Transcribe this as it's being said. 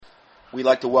We'd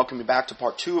like to welcome you back to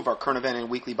part 2 of our current event and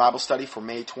weekly Bible study for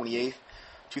May 28th,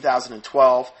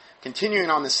 2012. Continuing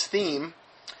on this theme,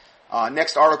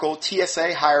 next article,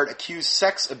 TSA hired accused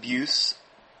sex abuse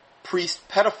priest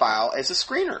pedophile as a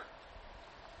screener.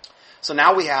 So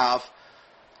now we have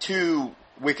two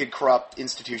wicked, corrupt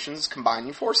institutions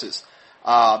combining forces.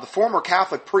 The former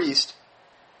Catholic priest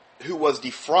who was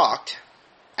defrocked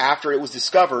after it was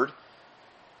discovered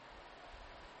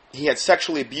he had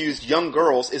sexually abused young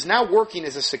girls is now working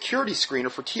as a security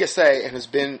screener for TSA and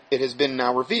it has been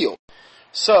now revealed.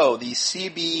 So the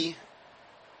CBS3I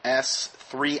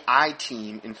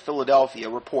team in Philadelphia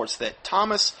reports that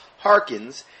Thomas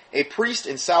Harkins, a priest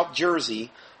in South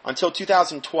Jersey until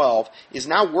 2012, is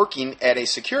now working at a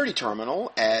security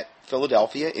terminal at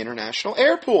Philadelphia International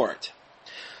Airport.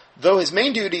 Though his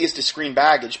main duty is to screen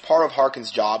baggage, part of Harkins'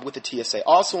 job with the TSA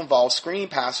also involves screening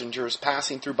passengers,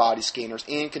 passing through body scanners,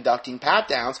 and conducting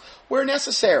pat-downs where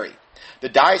necessary. The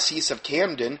Diocese of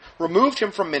Camden removed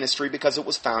him from ministry because it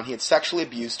was found he had sexually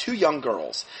abused two young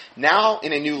girls. Now,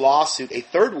 in a new lawsuit, a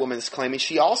third woman is claiming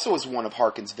she also is one of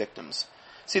Harkins' victims.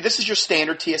 See, this is your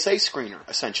standard TSA screener,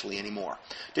 essentially, anymore.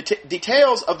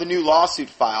 Details of the new lawsuit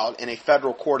filed in a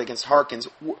federal court against Harkins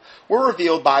were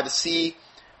revealed by the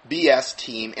CBS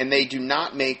team, and they do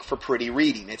not make for pretty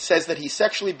reading. It says that he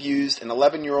sexually abused an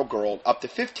 11-year-old girl up to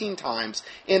 15 times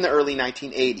in the early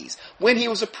 1980s when he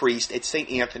was a priest at St.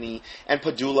 Anthony and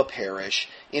Padula Parish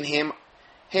in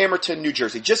Hamilton, New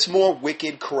Jersey. Just more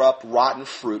wicked, corrupt, rotten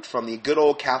fruit from the good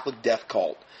old Catholic death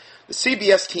cult. The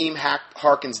CBS team tracked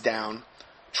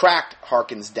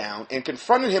Harkins down and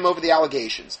confronted him over the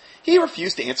allegations. He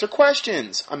refused to answer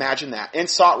questions, imagine that, and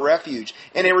sought refuge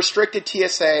in a restricted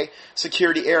TSA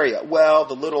security area. Well,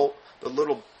 the little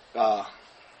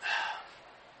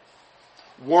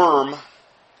worm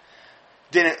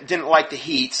didn't like the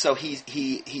heat, so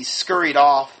he scurried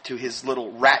off to his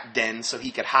little rat den so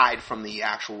he could hide from the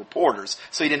actual reporters,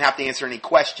 so he didn't have to answer any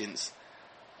questions.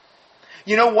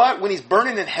 You know what? When he's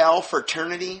burning in hell for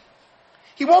eternity,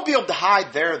 he won't be able to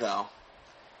hide there, though.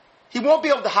 He won't be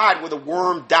able to hide where the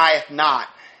worm dieth not,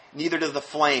 neither does the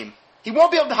flame. He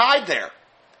won't be able to hide there.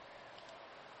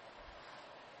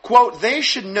 Quote, they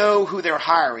should know who they're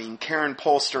hiring, Karen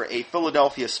Polster, a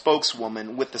Philadelphia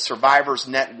spokeswoman with the Survivors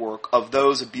Network of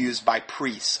those abused by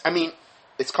priests. I mean,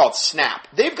 it's called SNAP.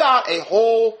 They've got a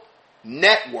whole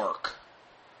network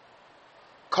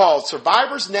called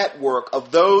Survivors Network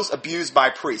of those abused by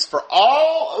priests. For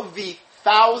all of the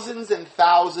thousands and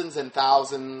thousands and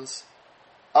thousands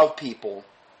of people,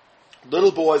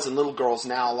 little boys and little girls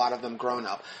now, a lot of them grown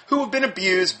up, who have been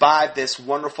abused by this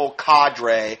wonderful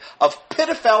cadre of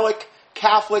pedophilic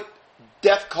Catholic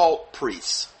death cult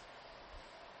priests.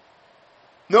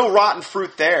 No rotten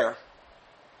fruit there.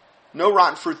 No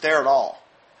rotten fruit there at all.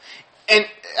 And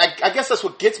I guess that's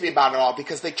what gets me about it all,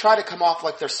 because they try to come off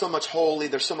like they're so much holy,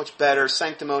 they're so much better,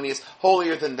 sanctimonious,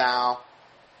 holier than thou.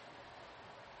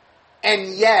 And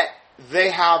yet, they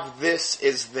have this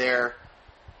as their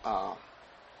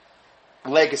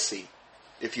legacy,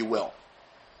 if you will.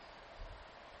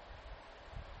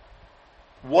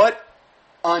 What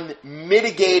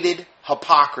unmitigated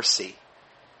hypocrisy.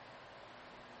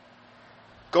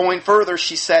 Going further,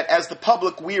 she said, as the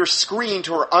public, we are screened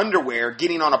to our underwear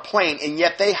getting on a plane, and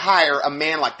yet they hire a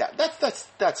man like that.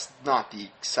 That's not the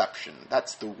exception.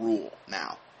 That's the rule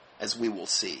now, as we will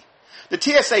see. The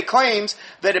TSA claims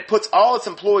that it puts all its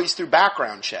employees through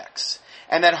background checks,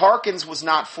 and that Harkins was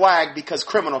not flagged because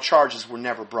criminal charges were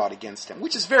never brought against him,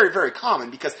 which is very, very common,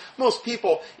 because most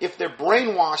people, if they're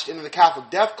brainwashed into the Catholic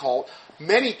death cult,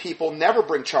 many people never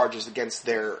bring charges against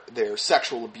their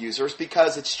sexual abusers,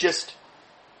 because it's just,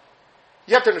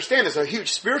 you have to understand, there's a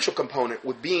huge spiritual component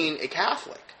with being a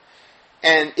Catholic.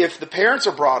 And if the parents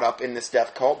are brought up in this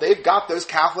death cult, they've got those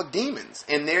Catholic demons,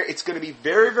 and it's going to be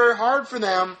very, very hard for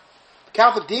them.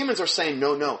 Catholic demons are saying,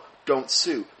 no, don't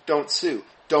sue,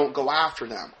 don't go after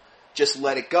them. Just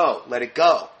let it go.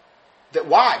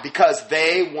 Why? Because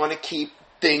they want to keep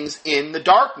things in the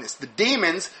darkness. The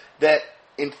demons that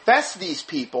infest these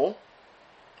people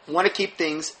want to keep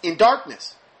things in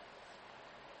darkness.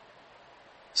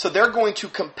 So they're going to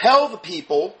compel the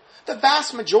people. The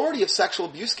vast majority of sexual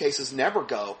abuse cases never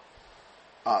go,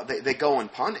 they go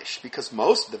unpunished, because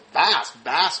the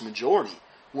vast majority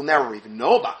we'll never even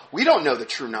know about. We don't know the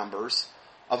true numbers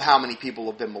of how many people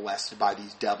have been molested by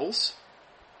these devils.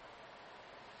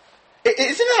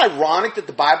 Isn't it ironic that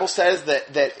the Bible says that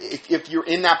if you're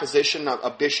in that position,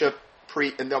 a bishop,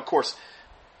 priest, and of course,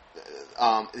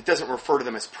 it doesn't refer to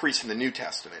them as priests in the New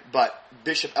Testament, but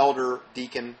bishop, elder,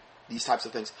 deacon, these types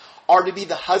of things, are to be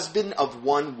the husband of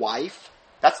one wife.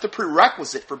 That's the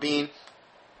prerequisite for being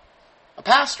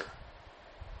pastor.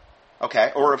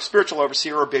 Okay, or a spiritual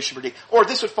overseer or a bishop or deacon. Or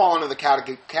this would fall under the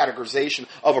categorization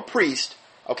of a priest.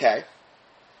 Okay,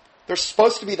 they're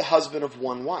supposed to be the husband of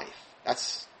one wife.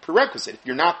 That's prerequisite. If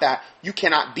you're not that, you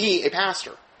cannot be a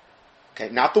pastor. Okay,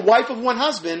 not the wife of one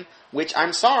husband, which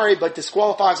I'm sorry, but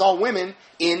disqualifies all women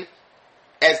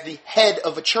as the head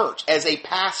of a church, as a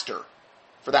pastor.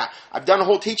 For that, I've done a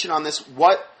whole teaching on this.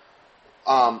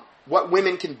 What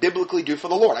women can biblically do for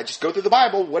the Lord. I just go through the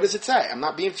Bible. What does it say? I'm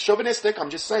not being chauvinistic. I'm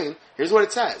just saying, here's what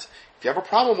it says. If you have a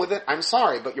problem with it, I'm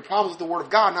sorry, but your problem is the Word of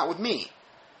God, not with me.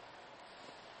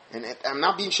 And I'm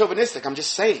not being chauvinistic. I'm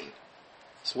just saying.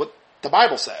 It's what the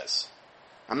Bible says.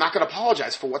 I'm not going to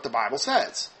apologize for what the Bible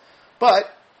says.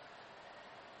 But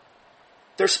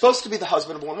they're supposed to be the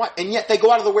husband of one wife. And yet they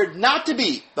go out of the way not to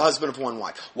be the husband of one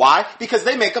wife. Why? Because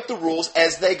they make up the rules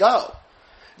as they go.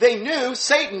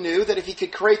 Satan knew that if he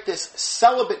could create this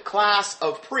celibate class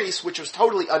of priests, which was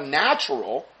totally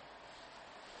unnatural,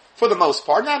 for the most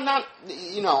part,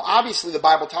 obviously the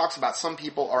Bible talks about some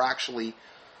people are actually,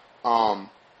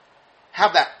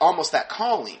 have almost that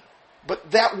calling. But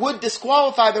that would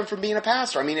disqualify them from being a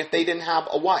pastor. I mean, if they didn't have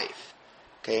a wife.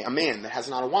 Okay, a man that has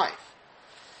not a wife.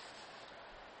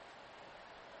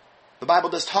 The Bible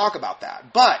does talk about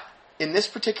that. But in this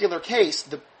particular case,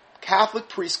 the Catholic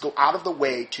priests go out of the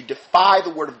way to defy the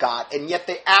Word of God, and yet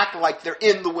they act like they're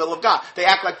in the will of God. They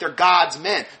act like they're God's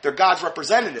men. They're God's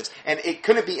representatives. And it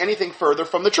couldn't be anything further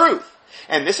from the truth.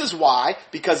 And this is why,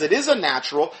 because it is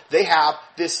unnatural, they have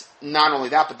this, not only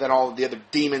that, but then all of the other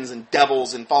demons and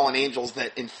devils and fallen angels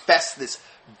that infest this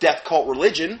death cult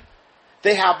religion,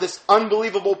 they have this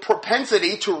unbelievable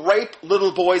propensity to rape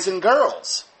little boys and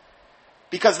girls.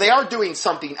 Because they are doing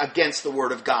something against the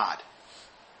Word of God.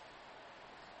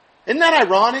 Isn't that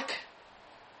ironic?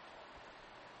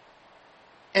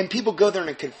 And people go there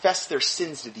and confess their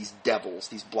sins to these devils,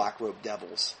 these black-robed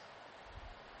devils.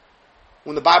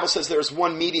 When the Bible says there is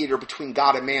one mediator between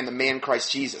God and man, the man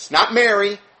Christ Jesus. Not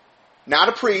Mary, not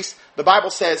a priest. The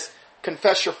Bible says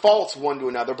confess your faults one to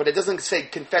another, but it doesn't say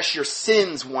confess your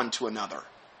sins one to another.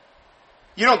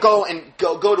 You don't go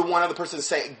to one other person and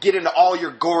say, get into all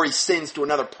your gory sins to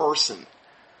another person.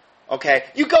 Okay?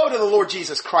 You go to the Lord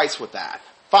Jesus Christ with that.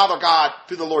 Father God,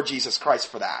 through the Lord Jesus Christ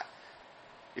for that.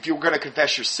 If you were going to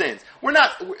confess your sins.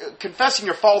 Confessing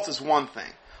your faults is one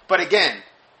thing. But again,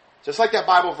 just like that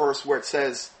Bible verse where it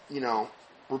says,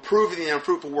 reproving the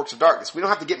unfruitful works of darkness. We don't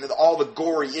have to get into all the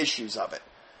gory issues of it.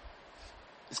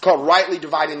 It's called rightly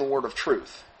dividing the word of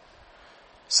truth.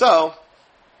 So,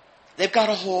 they've got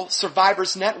a whole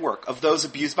survivors network of those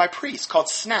abused by priests called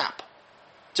SNAP.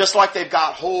 Just like they've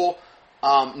got whole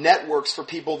networks for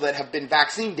people that have been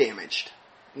vaccine damaged.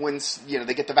 When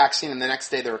they get the vaccine and the next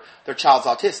day their child's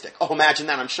autistic. Oh, imagine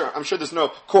that. I'm sure there's no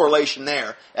correlation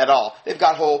there at all. They've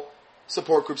got whole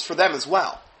support groups for them as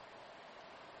well.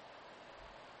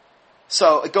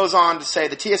 So it goes on to say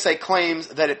the TSA claims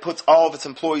that it puts all of its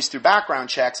employees through background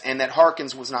checks and that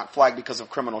Harkins was not flagged because of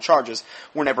criminal charges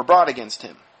were never brought against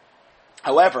him.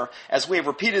 However, as we have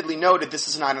repeatedly noted, this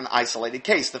is not an isolated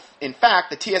case. In fact,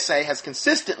 the TSA has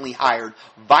consistently hired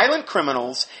violent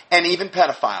criminals and even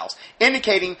pedophiles,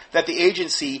 indicating that the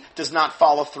agency does not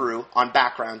follow through on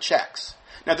background checks.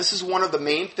 Now, this is one of the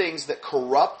main things that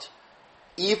corrupt,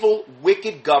 evil,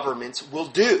 wicked governments will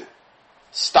do.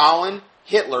 Stalin,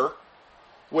 Hitler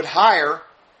would hire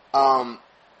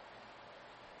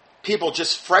people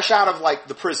just fresh out of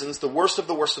the prisons, the worst of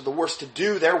the worst of the worst, to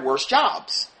do their worst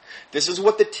jobs. This is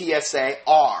what the TSA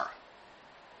are.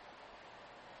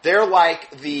 They're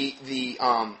like the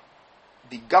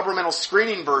governmental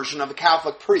screening version of the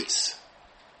Catholic priests.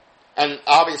 And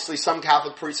obviously some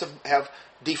Catholic priests have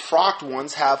defrocked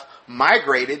ones, have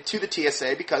migrated to the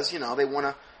TSA because, they want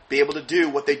to be able to do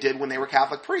what they did when they were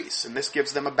Catholic priests. And this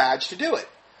gives them a badge to do it.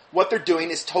 What they're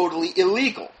doing is totally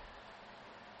illegal.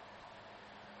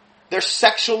 They're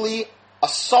sexually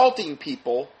assaulting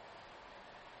people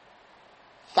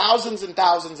thousands and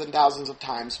thousands and thousands of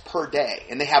times per day.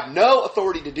 And they have no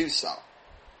authority to do so.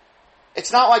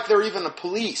 It's not like they're even the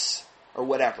police or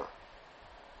whatever.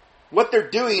 What they're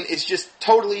doing is just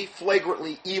totally,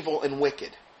 flagrantly evil and wicked.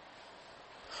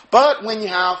 But when you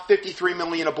have 53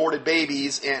 million aborted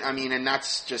babies, and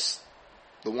that's just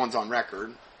the ones on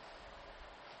record.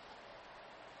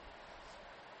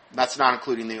 That's not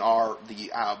including the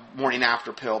morning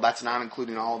after pill. That's not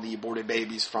including all the aborted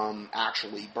babies from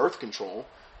actually birth control.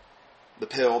 The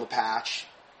pill, the patch,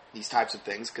 these types of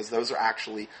things, because those are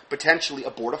actually potentially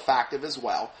abortifactive as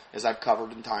well, as I've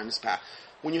covered in times past.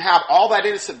 When you have all that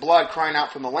innocent blood crying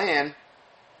out from the land,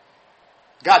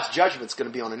 God's judgment's going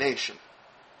to be on a nation.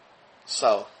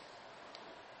 So,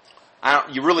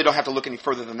 You really don't have to look any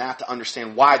further than that to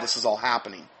understand why this is all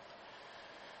happening.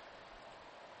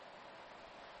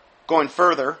 Going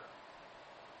further,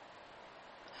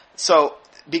 so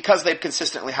because they've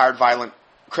consistently hired violent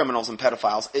criminals and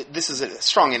pedophiles, this is a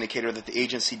strong indicator that the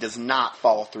agency does not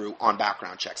follow through on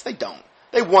background checks. They don't.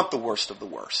 They want the worst of the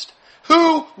worst.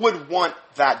 Who would want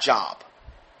that job?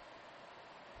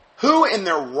 Who in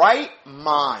their right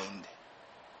mind?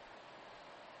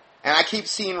 And I keep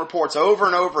seeing reports over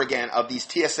and over again of these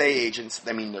TSA agents.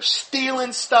 I mean, they're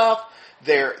stealing stuff.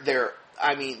 They're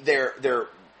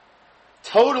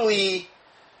totally.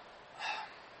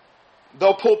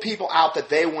 They'll pull people out that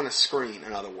they want to screen,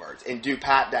 in other words, and do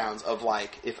pat downs of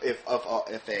like if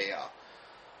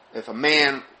a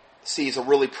man sees a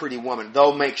really pretty woman,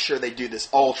 they'll make sure they do this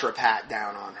ultra pat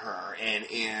down on her,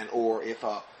 and or if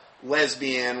a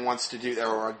lesbian wants to do,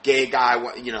 or a gay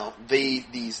guy, you know,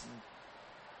 these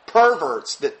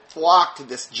perverts that flock to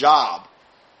this job,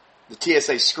 the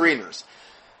TSA screeners,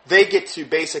 they get to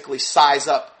basically size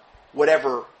up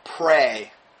whatever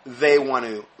prey they want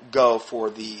to go for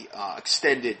the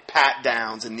extended pat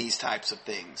downs and these types of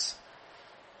things.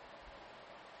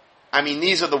 I mean,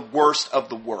 these are the worst of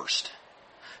the worst.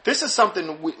 This is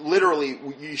something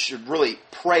you should really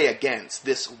pray against,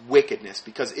 this wickedness,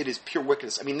 because it is pure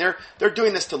wickedness. I mean, they're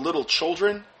doing this to little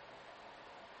children.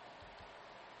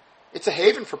 It's a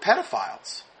haven for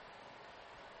pedophiles.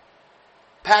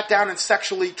 Pat down and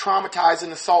sexually traumatize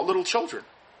and assault little children.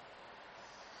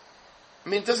 I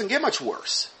mean, it doesn't get much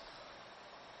worse.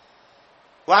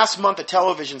 Last month, a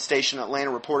television station in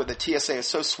Atlanta reported that TSA is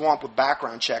so swamped with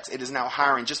background checks, it is now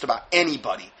hiring just about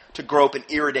anybody to grope and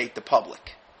irritate the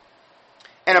public.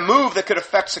 And a move that could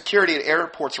affect security at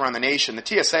airports around the nation, the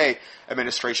TSA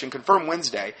administration confirmed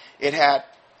Wednesday it had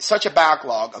such a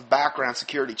backlog of background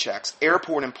security checks,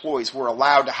 airport employees were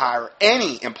allowed to hire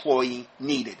any employee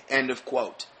needed. End of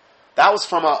quote. That was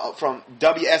from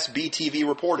WSB TV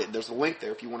reported. There's a link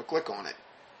there if you want to click on it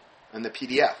in the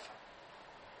PDF.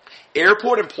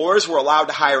 Airport employers were allowed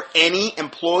to hire any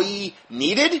employee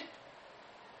needed?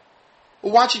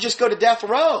 Well, why don't you just go to death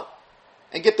row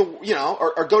and get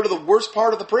or go to the worst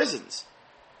part of the prisons?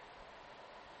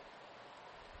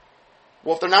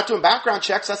 Well, if they're not doing background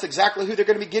checks, that's exactly who they're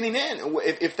going to be getting in.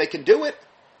 If they can do it,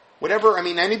 whatever, I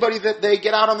mean, anybody that they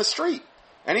get out on the street,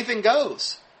 anything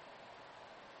goes.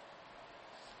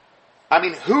 I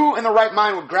mean, who in the right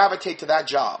mind would gravitate to that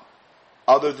job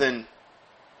other than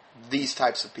these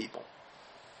types of people?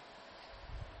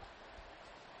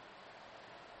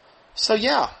 So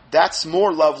yeah, that's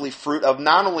more lovely fruit of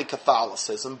not only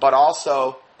Catholicism, but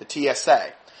also the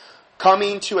TSA.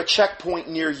 Coming to a checkpoint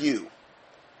near you.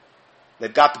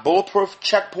 They've got the bulletproof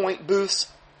checkpoint booths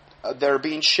that are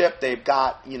being shipped. They've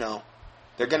got,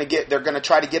 they're going to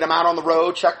try to get them out on the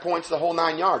road, checkpoints, the whole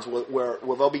 9 yards, where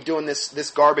they'll be doing this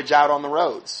garbage out on the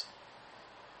roads.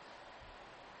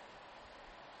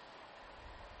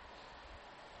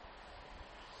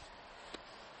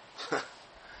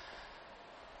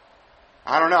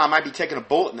 I don't know. I might be taking a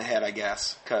bullet in the head, I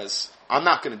guess, because I'm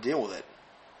not going to deal with it.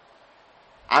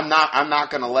 I'm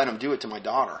not going to let them do it to my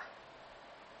daughter.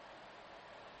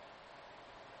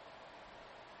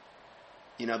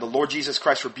 The Lord Jesus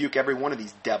Christ rebuke every one of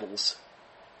these devils.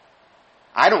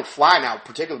 I don't fly now,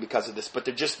 particularly because of this, but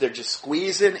they're just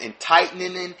squeezing and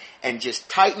tightening and just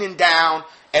tightening down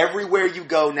everywhere you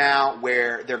go now,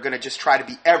 where they're going to just try to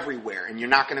be everywhere, and you're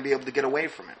not going to be able to get away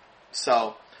from it.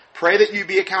 So, pray that you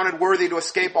be accounted worthy to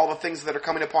escape all the things that are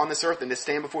coming upon this earth and to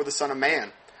stand before the Son of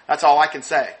Man. That's all I can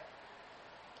say.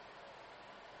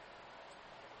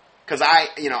 Because I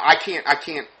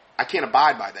can't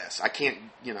abide by this. I can't,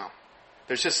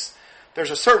 there's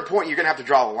a certain point you're going to have to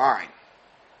draw the line.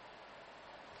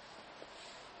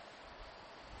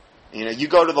 You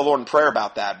go to the Lord in prayer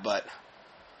about that, but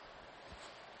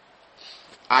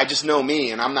I just know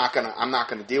me, and I'm not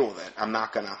gonna deal with it. I'm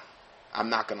not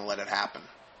gonna let it happen.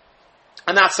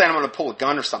 I'm not saying I'm gonna pull a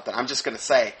gun or something. I'm just gonna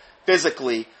say,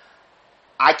 physically,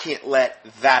 I can't let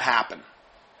that happen.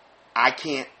 I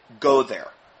can't go there.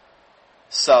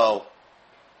 So,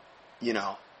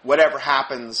 whatever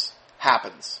happens,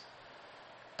 happens.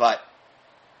 But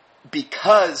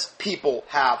because people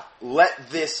have let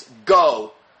this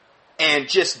go and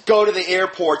just go to the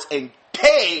airports and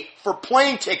pay for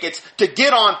plane tickets to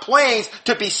get on planes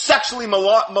to be sexually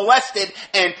molested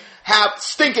and have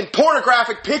stinking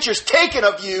pornographic pictures taken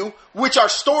of you, which are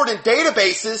stored in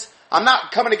databases. I'm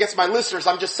not coming against my listeners.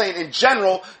 I'm just saying in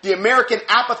general, the American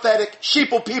apathetic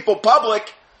sheeple people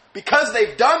public, because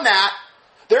they've done that,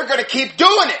 they're going to keep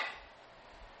doing it.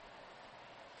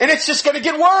 And it's just going to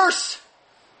get worse.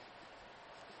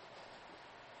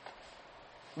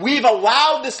 We've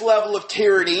allowed this level of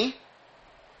tyranny.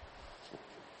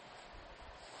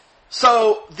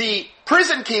 So the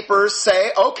prison keepers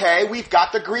say, okay, we've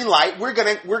got the green light. We're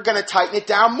gonna tighten it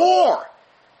down more.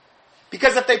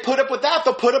 Because if they put up with that,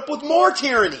 they'll put up with more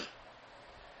tyranny.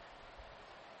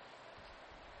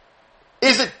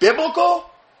 Is it biblical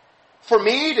for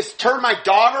me to turn my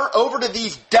daughter over to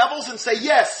these devils and say,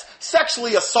 yes,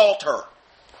 sexually assault her?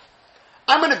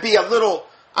 I'm going to be a little,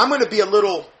 a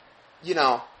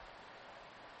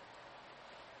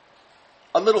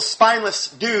little spineless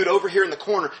dude over here in the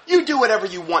corner. You do whatever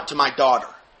you want to my daughter.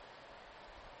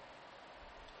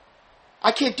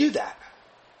 I can't do that.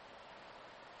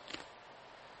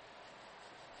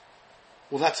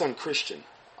 Well, that's unchristian.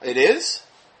 It is?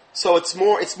 So it's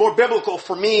more biblical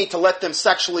for me to let them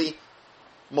sexually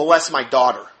molest my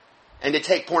daughter and to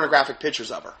take pornographic pictures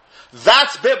of her.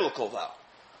 That's biblical, though.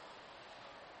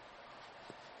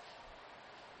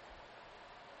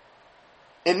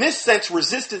 In this sense,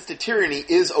 resistance to tyranny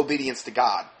is obedience to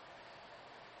God.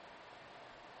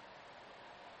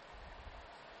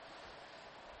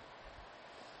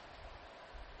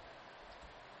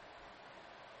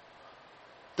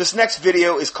 This next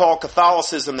video is called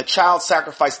Catholicism, the Child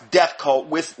Sacrifice Death Cult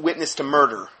with Witness to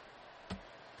Murder.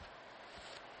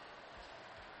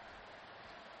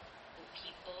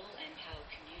 People and how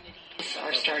communities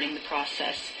are starting the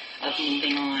process of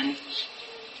moving on.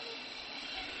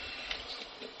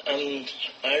 I'm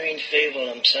Irene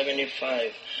Fable, I'm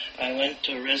 75. I went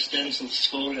to residential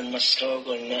school in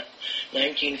Muskogee in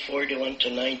 1941 to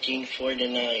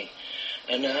 1949.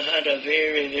 And I had a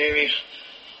very, very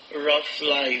rough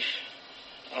life.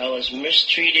 I was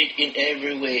mistreated in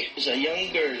every way. As a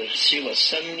young girl, she was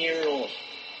 7-year-old.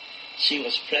 She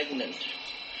was pregnant.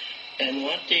 And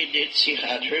what they did, she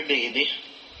had her baby.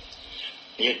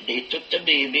 They took the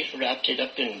baby, wrapped it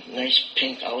up in a nice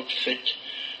pink outfit,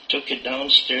 took it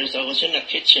downstairs. I was in the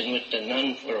kitchen with the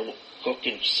nun for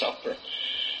cooking supper.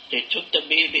 They took the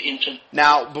baby into...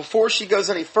 Now, before she goes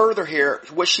any further here,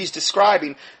 what she's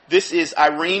describing, this is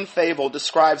Irene Fable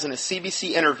describes in a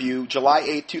CBC interview, July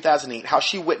 8, 2008, how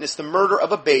she witnessed the murder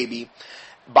of a baby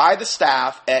by the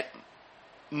staff at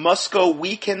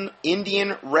Muskowecan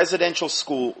Indian Residential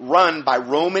School run by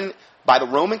the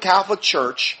Roman Catholic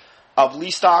Church of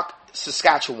Leastock,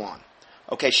 Saskatchewan.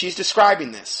 Okay, she's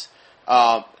describing this.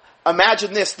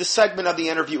 Imagine this segment of the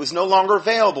interview is no longer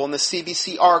available in the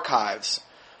CBC archives.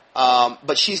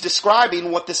 But she's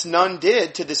describing what this nun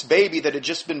did to this baby that had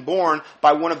just been born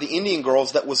by one of the Indian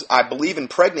girls that was, I believe,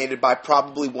 impregnated by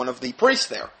probably one of the priests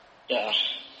there.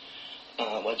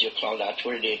 What do you call that,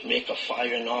 where they make a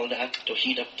fire and all that to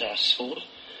heat up the school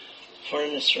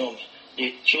furnace room.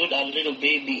 They threw that little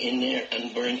baby in there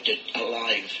and burnt it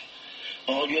alive.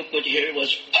 All you could hear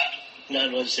was,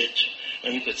 that was it.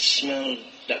 And you could smell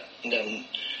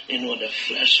the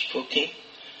flesh cooking.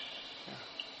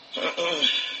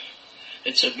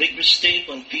 It's a big mistake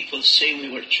when people say we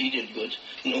were treated good.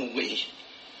 No way.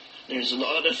 There's a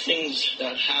lot of things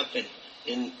that happen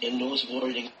in those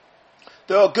boarding.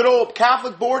 The good old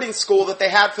Catholic boarding school that they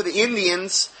had for the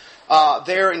Indians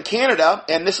there in Canada,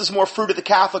 and this is more fruit of the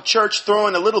Catholic Church,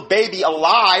 throwing a little baby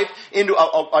alive into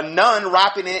a nun,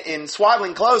 wrapping it in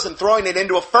swaddling clothes and throwing it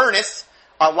into a furnace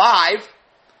alive.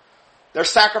 They're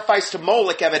sacrificed to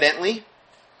Moloch, evidently.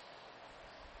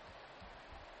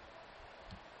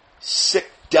 Sick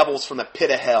devils from the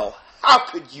pit of hell. How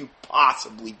could you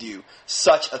possibly do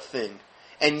such a thing?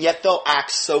 And yet they'll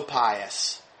act so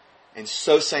pious, and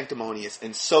so sanctimonious,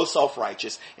 and so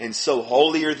self-righteous, and so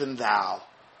holier than thou.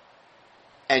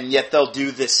 And yet they'll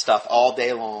do this stuff all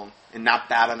day long, and not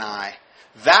bat an eye.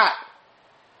 That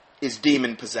is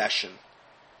demon possession.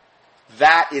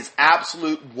 That is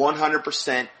absolute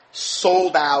 100%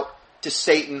 sold out to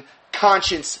Satan,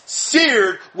 conscience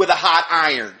seared with a hot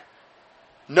iron.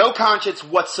 No conscience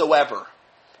whatsoever.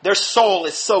 Their soul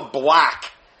is so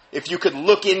black. If you could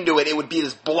look into it, it would be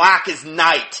as black as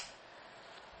night.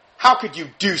 How could you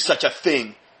do such a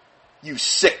thing, you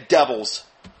sick devils?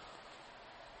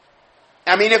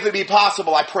 I mean, if it be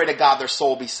possible, I pray to God their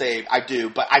soul be saved. I do,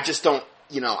 but I just don't,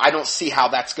 I don't see how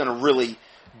that's going to really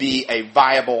be a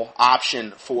viable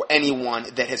option for anyone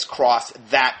that has crossed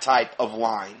that type of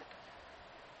line.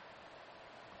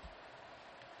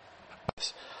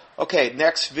 Okay,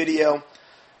 next video.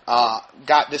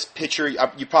 Got this picture.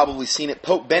 You've probably seen it.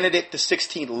 Pope Benedict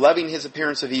XVI, loving his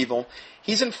appearance of evil.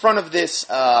 He's in front of this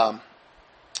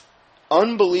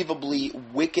unbelievably,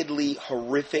 wickedly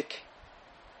horrific.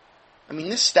 I mean,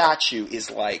 this statue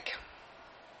is like,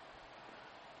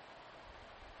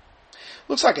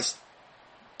 looks like it's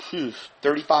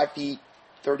 35 feet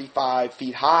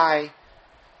high.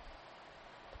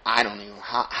 I don't know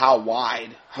how wide,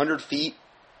 100 feet,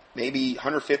 maybe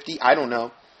 150, I don't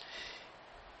know.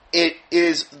 It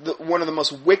is one of the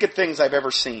most wicked things I've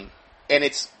ever seen. And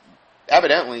it's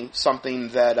evidently something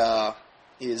that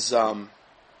is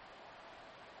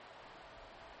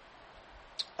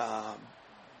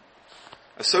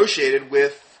associated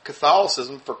with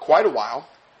Catholicism for quite a while.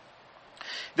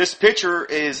 This picture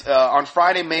is on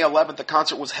Friday, May 11th. The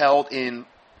concert was held in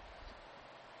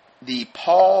the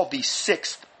Paul VI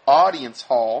Audience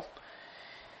Hall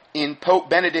in Pope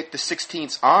Benedict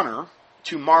XVI's honor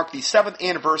to mark the 7th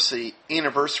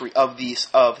anniversary of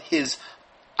his,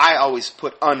 I always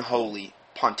put unholy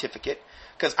pontificate,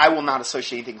 because I will not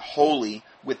associate anything holy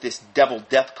with this devil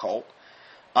death cult.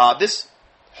 This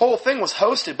whole thing was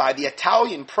hosted by the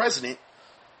Italian president,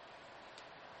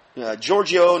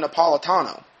 Giorgio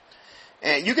Napolitano.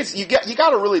 And you got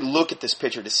to really look at this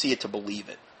picture to see it to believe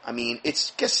it. I mean,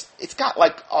 it's got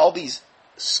like all these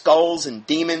skulls and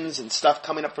demons and stuff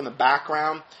coming up from the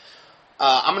background.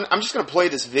 I'm just going to play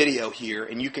this video here,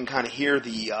 and you can kind of hear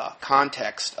the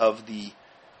context of the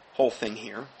whole thing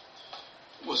here.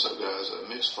 What's up, guys?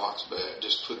 Mixed Foxbat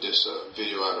just put this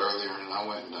video out earlier, and I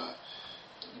went and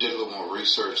did a little more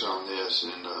research on this,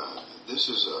 and this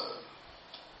is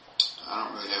I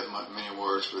don't really have many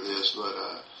words for this,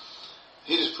 but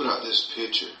he just put out this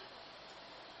picture.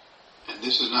 And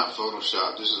this is not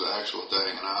Photoshop. This is the actual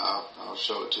thing, and I'll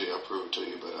show it to you. I'll prove it to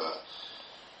you. But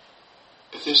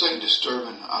if this ain't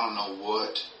disturbing, I don't know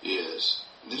what is.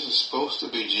 This is supposed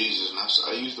to be Jesus, and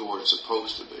I use the word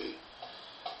supposed to be.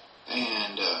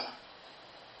 And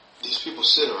these people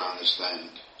sit around this thing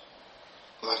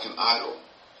like an idol.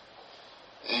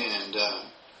 And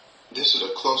this is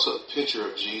a close-up picture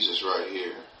of Jesus right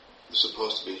here. It's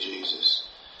supposed to be Jesus.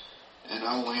 And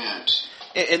I went...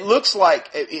 It looks like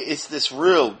it's this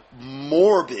real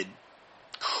morbid,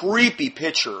 creepy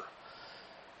picture.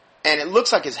 And it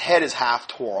looks like his head is half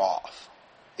tore off.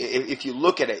 If you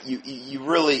look at it, you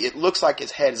really, it looks like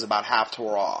his head is about half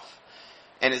tore off.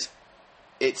 And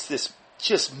it's this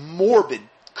just morbid,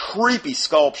 creepy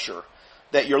sculpture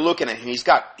that you're looking at. And he's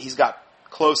got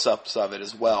close-ups of it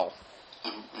as well.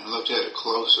 And looked at it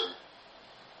closer.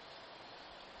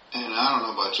 And I don't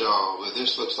know about y'all, but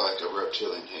this looks like a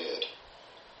reptilian head.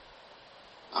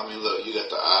 I mean, look, you got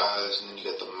the eyes, and then you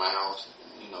got the mouth,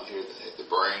 here the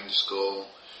brain, the skull.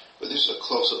 But this is a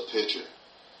close-up picture.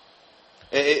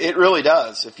 It really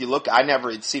does. If you look, I never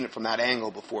had seen it from that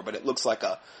angle before, but it looks like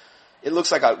a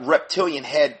reptilian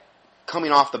head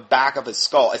coming off the back of his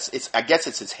skull. I guess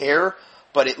it's his hair,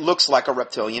 but it looks like a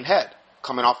reptilian head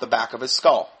coming off the back of his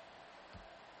skull.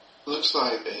 Looks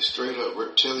like a straight-up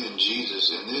reptilian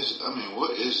Jesus, and this, I mean,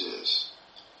 what is this?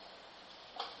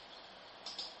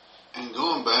 And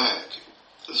going back,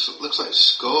 this looks like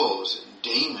skulls and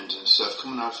demons and stuff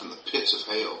coming out from the pits of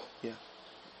hell. Yeah.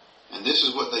 And this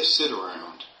is what they sit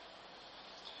around.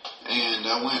 And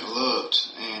I went and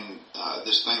looked, and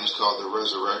this thing is called the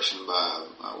Resurrection by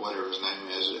whatever his name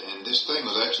is. And this thing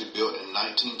was actually built in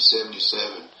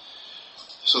 1977.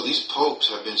 So these popes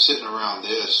have been sitting around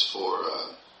this for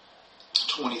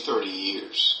 20, 30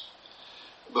 years.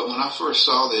 But when I first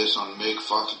saw this on Mig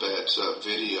Foxbat's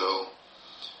video,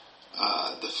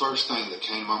 the first thing that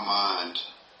came to my mind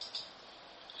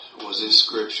was this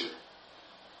scripture,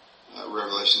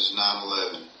 Revelations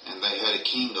 9:11, and they had a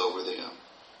king over them,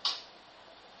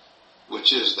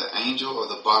 which is the angel of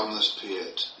the bottomless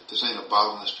pit. If this ain't a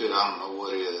bottomless pit, I don't know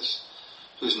what is.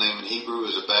 Whose name in Hebrew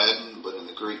is Abaddon, but in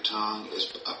the Greek tongue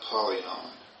is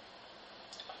Apollyon.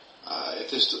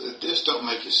 If this don't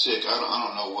make you sick, I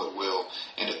don't know what will.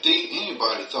 And if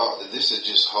anybody thought that this is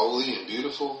just holy and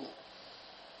beautiful,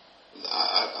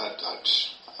 I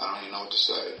don't even know what to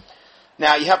say.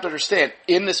 Now, you have to understand,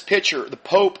 in this picture, the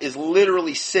Pope is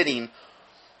literally sitting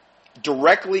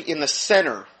directly in the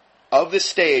center of this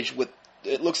stage with,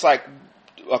 it looks like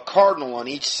a cardinal on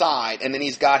each side, and then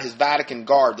he's got his Vatican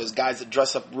guard, those guys that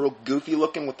dress up real goofy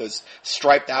looking with those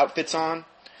striped outfits on.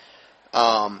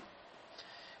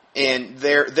 And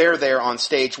they're there on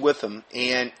stage with him,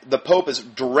 and the Pope is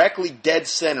directly dead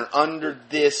center under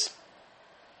this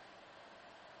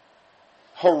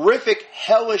horrific,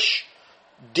 hellish,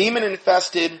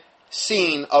 demon-infested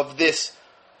scene of this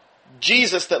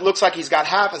Jesus that looks like he's got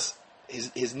half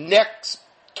his neck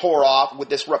tore off with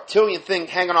this reptilian thing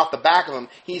hanging off the back of him.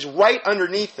 He's right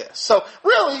underneath this. So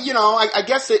really, I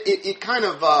guess it kind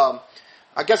of,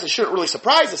 I guess it shouldn't really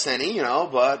surprise us any,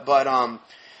 but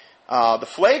the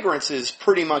flagrance is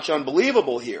pretty much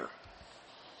unbelievable here.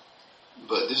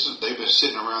 But they've been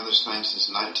sitting around this thing since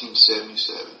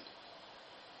 1977.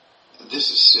 And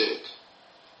this is sick.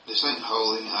 This ain't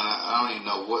holy. I don't even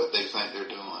know what they think they're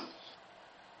doing.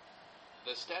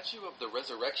 The statue of the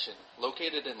Resurrection,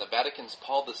 located in the Vatican's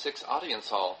Paul VI Audience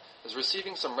Hall, is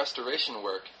receiving some restoration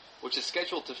work, which is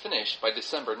scheduled to finish by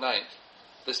December 9th.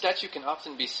 The statue can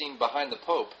often be seen behind the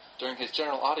Pope during his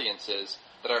general audiences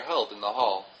that are held in the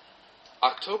hall.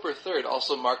 October 3rd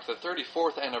also marked the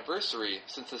 34th anniversary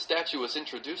since the statue was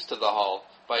introduced to the hall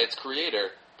by its creator,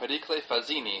 Pericle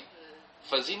Fazzini.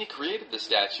 Fazzini created the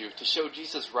statue to show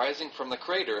Jesus rising from the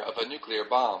crater of a nuclear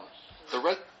bomb.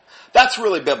 That's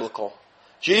really biblical.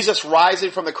 Jesus rising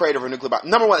from the crater of a nuclear bomb.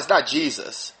 Number one, it's not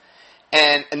Jesus.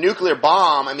 And a nuclear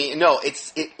bomb,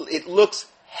 it looks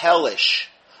hellish.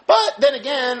 But then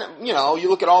again, you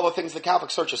look at all the things the Catholic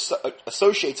Church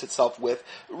associates itself with,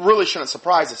 really shouldn't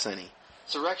surprise us any.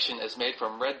 Resurrection is made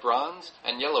from red bronze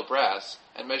and yellow brass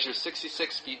and measures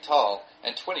 66 feet tall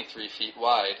and 23 feet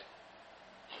wide.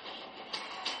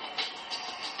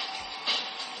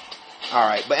 All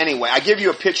right, but anyway, I give you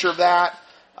a picture of that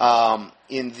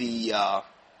it's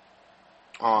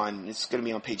going to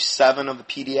be on page 7 of the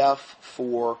PDF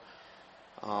for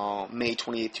May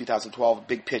 28, 2012, a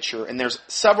big picture. And there's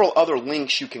several other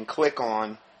links you can click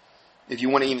on if you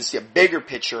want to even see a bigger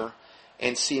picture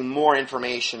and see more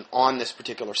information on this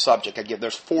particular subject.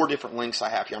 There's 4 different links I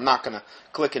have here. I'm not going to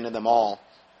click into them all.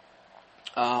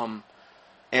 And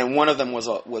one of them was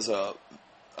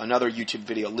another YouTube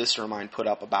video a listener of mine put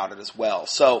up about it as well.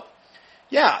 So,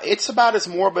 yeah, it's about as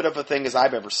morbid of a thing as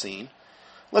I've ever seen.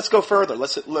 Let's go further.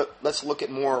 Let's look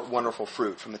at more wonderful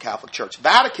fruit from the Catholic Church.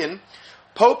 Vatican,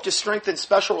 Pope to strengthen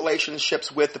special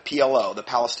relationships with the PLO, the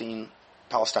Palestine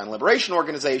Liberation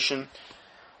Organization,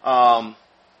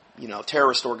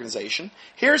 terrorist organization.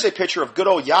 Here's a picture of good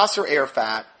old Yasser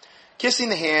Arafat kissing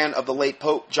the hand of the late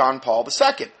Pope John Paul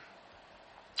II.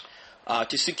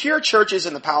 To secure churches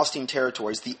in the Palestine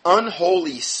territories, the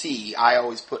unholy see, I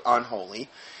always put unholy,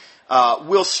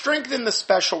 will strengthen the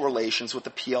special relations with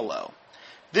the PLO.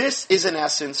 This is in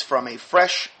essence from a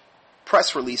fresh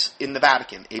press release in the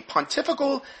Vatican. A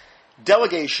pontifical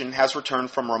delegation has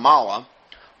returned from Ramallah,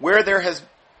 where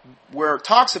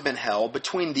talks have been held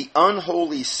between the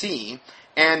unholy see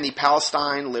and the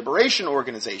Palestine Liberation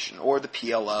Organization, or the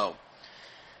PLO.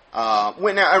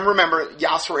 And remember,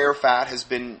 Yasser Arafat has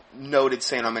been noted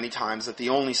saying on many times that the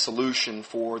only solution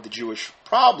for the Jewish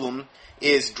problem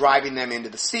is driving them into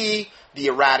the sea, the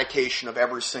eradication of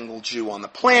every single Jew on the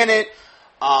planet.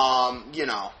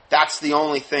 That's the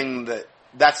only thing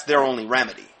that's their only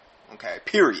remedy. Okay,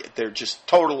 period. They're just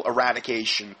total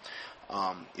eradication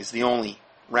is the only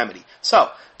remedy. So,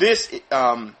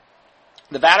 the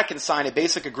Vatican signed a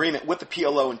basic agreement with the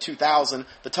PLO in 2000.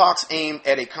 The talks aimed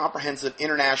at a comprehensive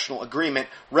international agreement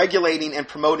regulating and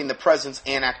promoting the presence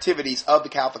and activities of the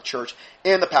Catholic Church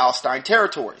in the Palestine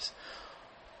territories.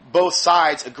 Both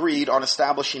sides agreed on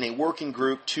establishing a working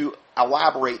group to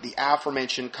elaborate the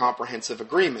aforementioned comprehensive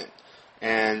agreement.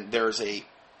 And there's a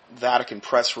Vatican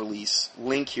press release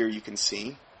link here you can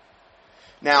see.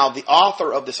 Now, the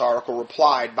author of this article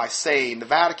replied by saying, the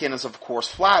Vatican is of course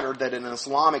flattered that an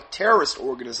Islamic terrorist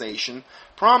organization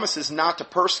promises not to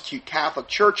persecute Catholic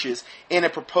churches in a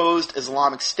proposed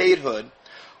Islamic statehood,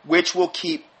 which will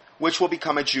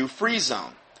become a Jew-free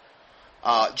zone.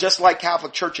 Just like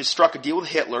Catholic churches struck a deal with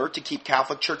Hitler to keep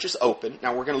Catholic churches open.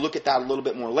 Now, we're going to look at that a little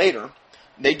bit more later.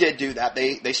 They did do that.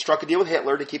 They struck a deal with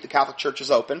Hitler to keep the Catholic churches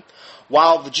open,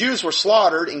 while the Jews were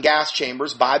slaughtered in gas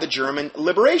chambers by the German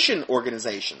Liberation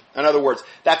Organization. In other words,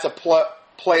 that's a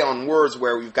play on words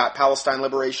where we've got Palestine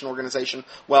Liberation Organization.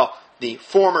 Well, the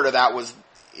former to that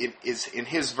in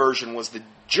his version was the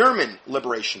German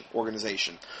Liberation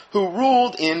Organization, who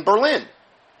ruled in Berlin.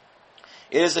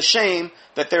 It is a shame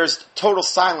that there's total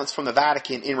silence from the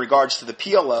Vatican in regards to the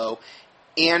PLO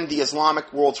and the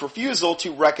Islamic world's refusal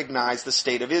to recognize the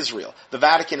State of Israel. The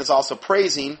Vatican is also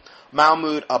praising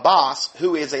Mahmoud Abbas,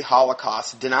 who is a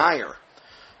Holocaust denier.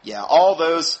 Yeah, all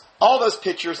those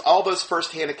pictures, all those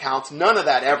first-hand accounts, none of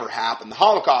that ever happened. The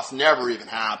Holocaust never even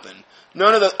happened.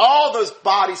 All those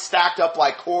bodies stacked up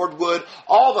like cordwood,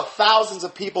 all the thousands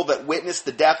of people that witnessed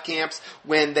the death camps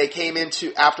when they came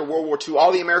after World War II,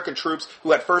 all the American troops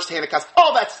who had first-hand accounts,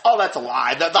 all that's a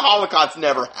lie. The Holocaust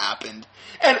never happened.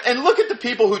 And look at the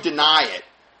people who deny it.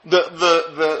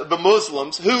 The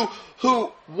Muslims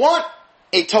who want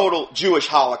a total Jewish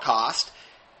Holocaust.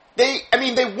 They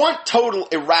want total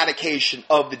eradication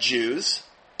of the Jews.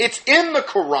 It's in the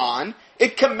Quran.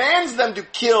 It commands them to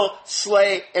kill,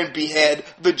 slay, and behead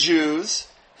the Jews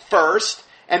first,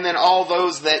 and then all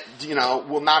those that,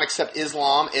 will not accept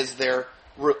Islam as their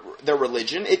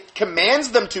religion. It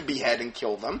commands them to behead and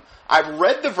kill them. I've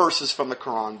read the verses from the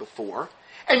Quran before.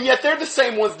 And yet they're the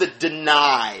same ones that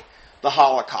deny the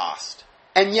Holocaust.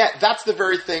 And yet that's the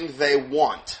very thing they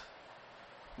want.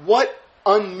 What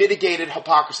unmitigated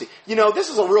hypocrisy. You know, this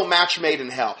is a real match made in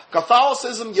hell.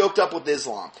 Catholicism yoked up with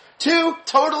Islam. Two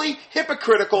totally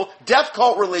hypocritical death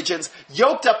cult religions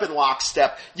yoked up in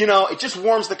lockstep. You know, it just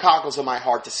warms the cockles of my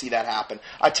heart to see that happen.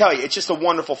 I tell you, it's just a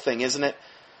wonderful thing, isn't it?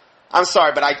 I'm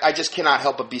sorry, but I just cannot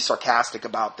help but be sarcastic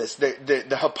about this.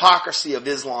 The hypocrisy of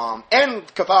Islam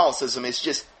and Catholicism is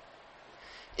just,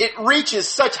 it reaches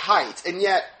such heights, and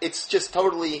yet it's just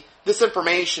totally, this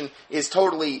information is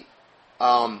totally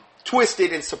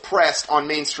twisted and suppressed on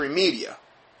mainstream media.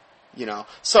 You know.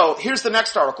 So here's the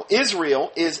next article.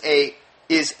 Israel is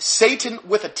Satan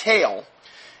with a tail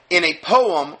in a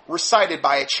poem recited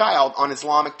by a child on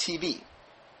Islamic TV.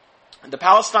 The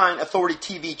Palestine Authority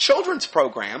TV children's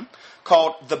program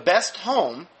called The Best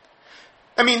Home.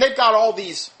 I mean, they've got all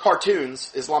these cartoons,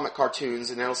 Islamic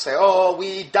cartoons, and they'll say, "Oh,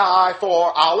 we die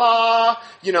for Allah,"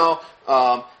 you know,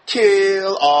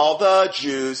 kill all the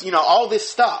Jews, you know, all this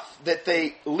stuff that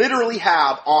they literally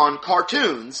have on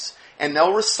cartoons, and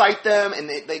they'll recite them, and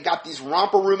they got these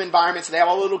romper room environments, and they have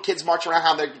all the little kids marching around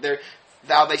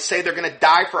how they say they're going to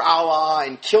die for Allah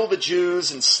and kill the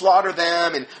Jews and slaughter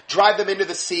them and drive them into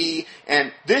the sea.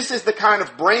 And this is the kind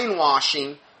of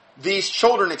brainwashing these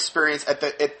children experience at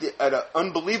an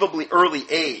unbelievably early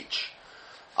age.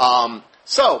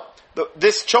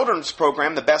 This children's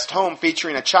program, The Best Home,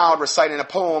 featuring a child reciting a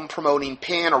poem promoting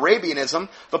Pan-Arabianism,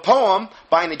 the poem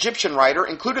by an Egyptian writer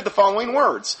included the following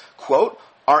words, quote,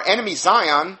 "Our enemy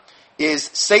Zion is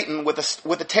Satan with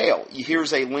a tail."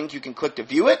 Here's a link you can click to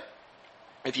view it.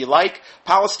 If you like,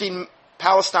 Palestine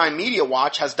Media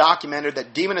Watch has documented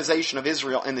that demonization of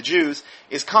Israel and the Jews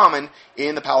is common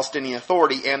in the Palestinian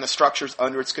Authority and the structures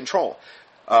under its control.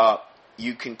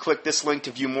 You can click this link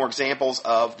to view more examples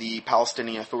of the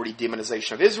Palestinian Authority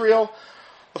demonization of Israel.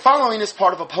 The following is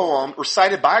part of a poem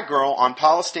recited by a girl on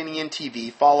Palestinian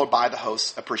TV, followed by the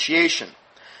host's appreciation.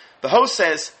 The host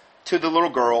says to the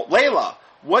little girl, "Layla,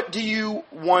 what do you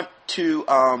want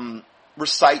to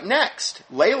recite next?"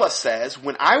 Layla says,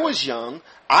 "When I was young,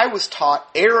 I was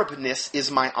taught Arabness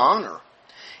is my honor,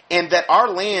 and that our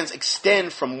lands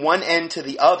extend from one end to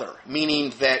the other,"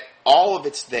 meaning that all of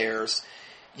it's theirs.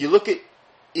 You look at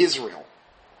Israel,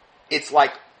 it's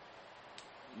like,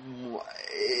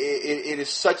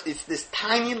 it's this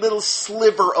tiny little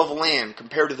sliver of land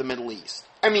compared to the Middle East.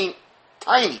 I mean,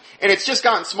 tiny. And it's just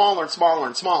gotten smaller and smaller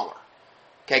and smaller.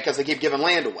 Okay, because they keep giving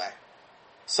land away.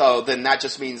 So then that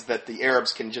just means that the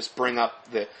Arabs can just bring up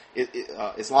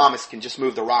Islamists can just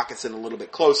move the rockets in a little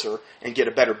bit closer and get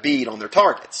a better bead on their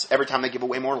targets. Every time they give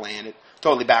away more land, it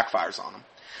totally backfires on them.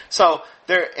 So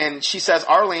and she says,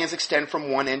 our lands extend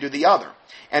from one end to the other,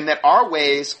 and that our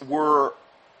ways were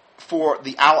for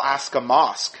the Al-Aqsa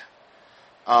Mosque,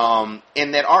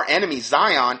 and that our enemy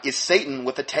Zion is Satan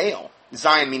with a tail.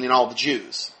 Zion meaning all the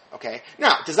Jews. Okay.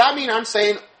 Now, does that mean I'm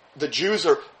saying the Jews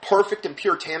are perfect and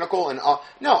puritanical and all?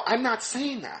 No, I'm not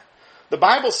saying that. The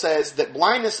Bible says that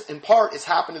blindness in part is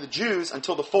happened to the Jews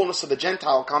until the fullness of the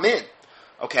Gentile come in.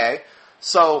 Okay?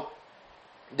 So,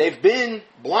 they've been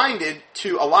blinded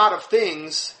to a lot of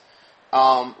things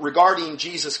regarding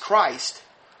Jesus Christ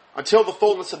until the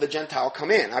fullness of the Gentile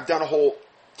come in. I've done a whole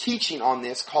teaching on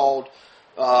this called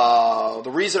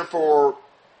The Reason for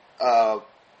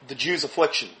the Jews'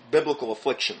 Affliction, Biblical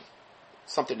Affliction,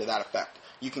 something to that effect.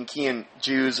 You can key in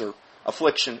Jews or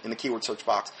affliction in the keyword search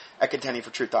box at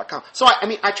contendingfortruth.com. So,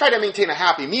 I try to maintain a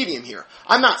happy medium here.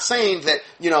 I'm not saying that,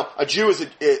 a Jew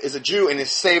is a Jew and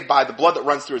is saved by the blood that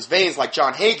runs through his veins like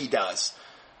John Hagee does,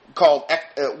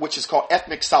 which is called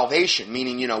ethnic salvation,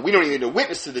 meaning, we don't even need to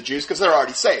witness to the Jews because they're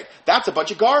already saved. That's a bunch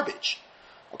of garbage.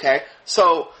 Okay?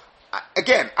 So,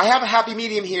 again, I have a happy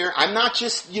medium here. I'm not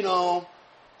just,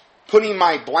 putting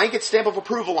my blanket stamp of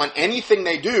approval on anything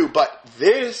they do, but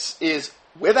this is,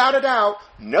 without a doubt,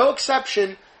 no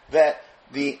exception, that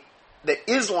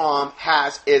Islam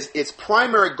has as its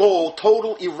primary goal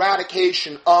total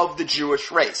eradication of the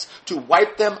Jewish race, to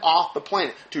wipe them off the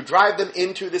planet, to drive them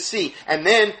into the sea, and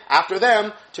then after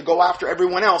them to go after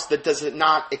everyone else that does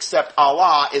not accept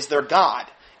Allah as their God.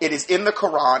 It is in the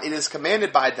Quran, it is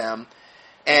commanded by them,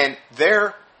 and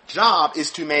their job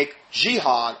is to make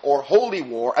jihad or holy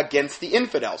war against the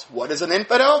infidels. What is an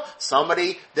infidel?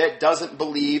 Somebody that doesn't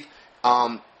believe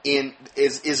in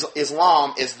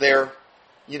Islam is their,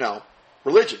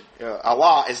 religion.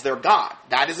 Allah is their God.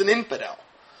 That is an infidel.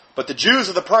 But the Jews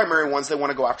are the primary ones they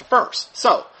want to go after first.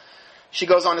 So, she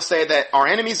goes on to say that our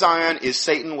enemy Zion is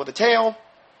Satan with a tail.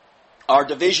 Our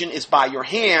division is by your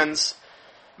hands,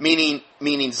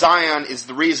 Meaning Zion is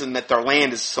the reason that their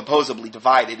land is supposedly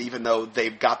divided, even though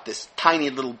they've got this tiny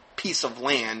little piece of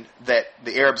land that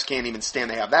the Arabs can't even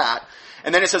stand to have that.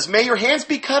 And then it says, may your hands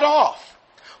be cut off.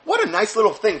 What a nice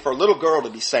little thing for a little girl to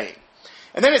be saying.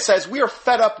 And then it says, we are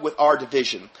fed up with our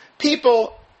division.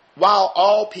 People, while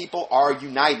all people are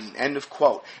uniting. End of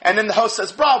quote. And then the host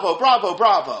says, bravo, bravo,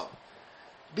 bravo.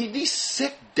 I mean, these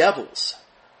sick devils.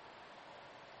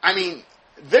 I mean,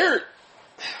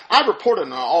 I reported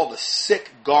on all the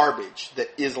sick garbage that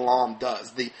Islam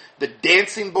does. The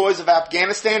Dancing Boys of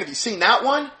Afghanistan, have you seen that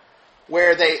one?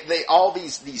 Where they all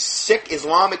these sick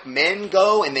Islamic men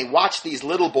go and they watch these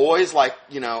little boys like,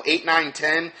 8, 9,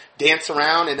 10 dance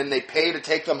around, and then they pay to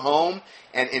take them home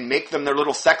and make them their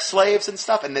little sex slaves and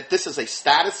stuff, and that this is a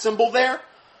status symbol there.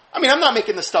 I mean, I'm not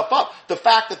making this stuff up. The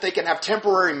fact that they can have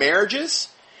temporary marriages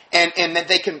and that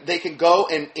they can go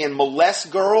and molest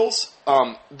girls,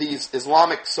 these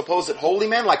Islamic supposed holy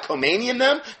men like Khomeini and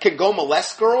them can go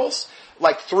molest girls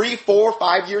like 3, 4,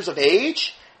 5 years of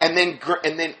age, and then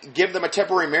give them a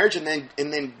temporary marriage and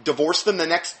then divorce them the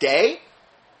next day.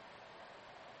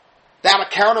 That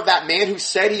account of that man who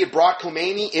said he had brought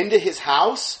Khomeini into his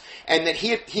house and that he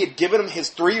had given him his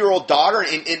 3-year-old daughter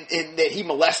and that he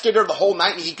molested her the whole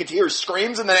night and he could hear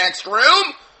screams in the next room.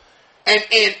 And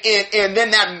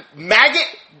then that maggot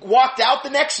walked out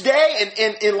the next day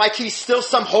and like he's still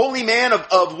some holy man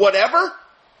of whatever.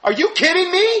 Are you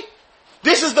kidding me?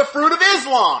 This is the fruit of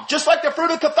Islam, just like the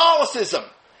fruit of Catholicism.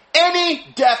 Any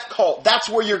death cult, that's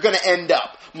where you're going to end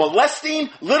up. Molesting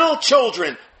little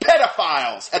children,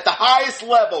 pedophiles at the highest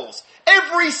levels,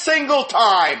 every single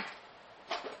time.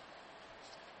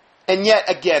 And yet,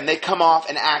 again, they come off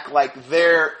and act like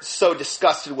they're so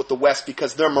disgusted with the West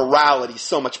because their morality is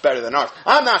so much better than ours.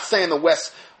 I'm not saying the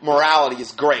West's morality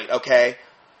is great, okay?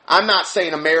 I'm not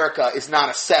saying America is not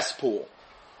a cesspool.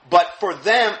 But for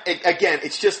them, again,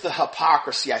 it's just the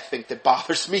hypocrisy, I think, that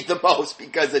bothers me the most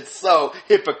because it's so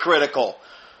hypocritical.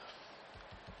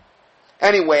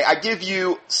 Anyway, I give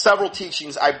you several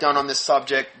teachings I've done on this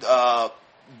subject.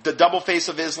 The double face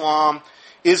of Islam,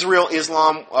 Israel,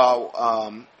 Islam,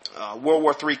 World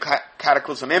War III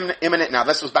cataclysm imminent. Now,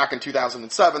 this was back in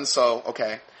 2007, so,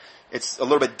 okay, it's a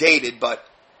little bit dated, but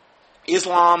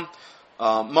Islam,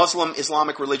 Muslim,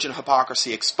 Islamic religion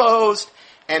hypocrisy exposed,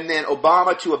 and then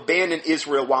Obama to abandon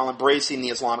Israel while embracing the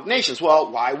Islamic nations.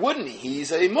 Well, why wouldn't he?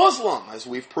 He's a Muslim, as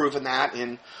we've proven that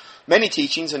in many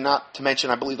teachings, and not to mention,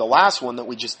 I believe, the last one that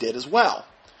we just did as well.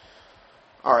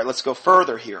 All right, let's go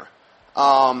further here.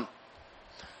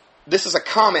 This is a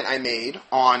comment I made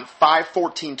on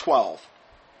 5:14:12,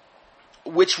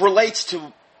 which relates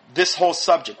to this whole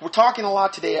subject. We're talking a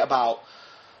lot today about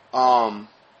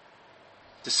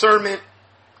discernment,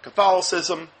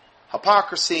 Catholicism,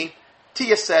 hypocrisy,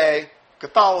 TSA,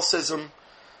 Catholicism,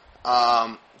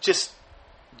 just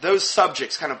those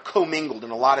subjects kind of commingled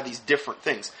in a lot of these different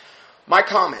things. My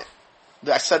comment,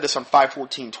 I said this on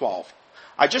 5:14:12.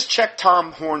 I just checked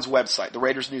Tom Horn's website, the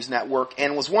Raiders News Network,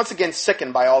 and was once again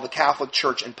sickened by all the Catholic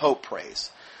Church and Pope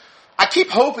praise. I keep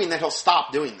hoping that he'll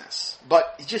stop doing this,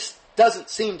 but he just doesn't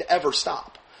seem to ever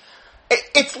stop.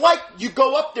 It's like you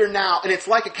go up there now, and it's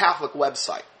like a Catholic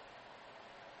website.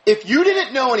 If you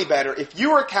didn't know any better, if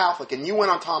you were a Catholic and you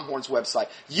went on Tom Horn's website,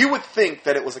 you would think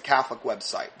that it was a Catholic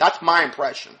website. That's my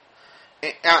impression.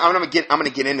 I'm going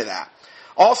to get into that.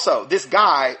 Also, this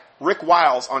guy, Rick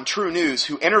Wiles, on True News,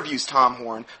 who interviews Tom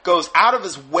Horn, goes out of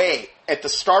his way at the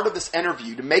start of this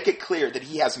interview to make it clear that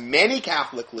he has many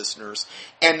Catholic listeners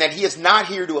and that he is not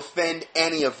here to offend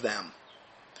any of them.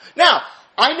 Now,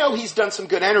 I know he's done some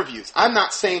good interviews. I'm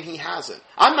not saying he hasn't.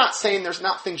 I'm not saying there's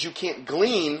not things you can't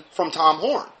glean from Tom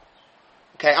Horn.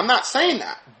 Okay, I'm not saying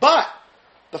that. But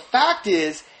the fact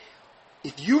is,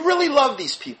 if you really love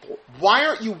these people, why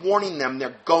aren't you warning them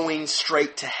they're going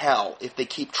straight to hell if they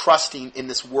keep trusting in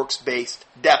this works-based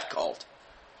death cult?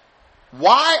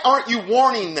 Why aren't you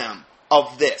warning them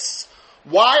of this?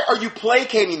 Why are you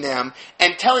placating them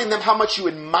and telling them how much you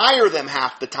admire them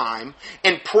half the time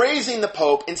and praising the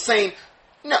Pope and saying,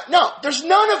 no, there's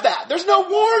none of that. There's no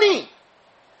warning.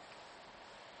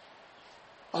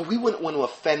 Oh, we wouldn't want to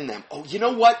offend them. Oh, you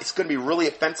know what? It's going to be really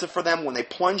offensive for them when they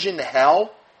plunge into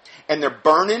hell and they're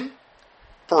burning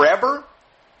forever.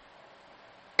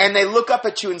 And they look up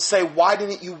at you and say, why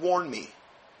didn't you warn me?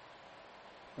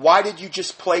 Why did you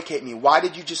just placate me? Why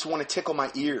did you just want to tickle my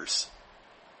ears?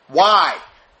 Why?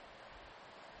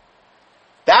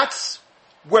 That's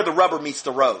where the rubber meets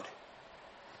the road.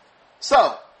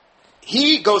 So,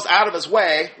 he goes out of his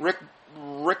way, Rick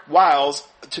Wiles,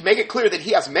 to make it clear that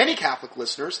he has many Catholic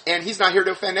listeners, and he's not here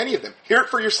to offend any of them. Hear it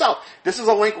for yourself. This is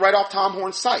a link right off Tom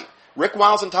Horn's site. Rick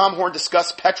Wiles and Tom Horn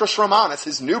discuss Petrus Romanus,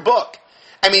 his new book.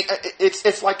 I mean,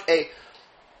 it's like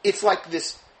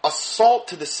this assault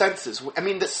to the senses. I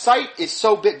mean, the site is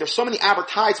so big. There's so many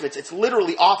advertisements. It's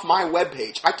literally off my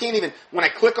webpage. I can't even, when I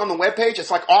click on the webpage, it's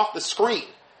like off the screen.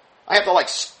 I have to like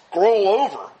scroll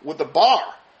over with the bar.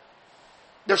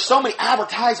 There's so many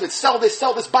advertisements. Sell this,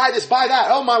 buy that.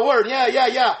 Oh my word.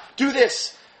 Yeah. Do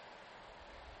this.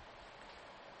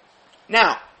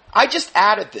 Now, I just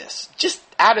added this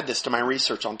to my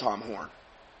research on Tom Horn.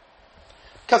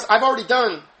 Because I've already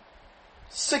done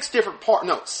 7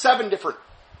 different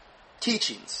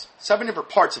teachings, 7 different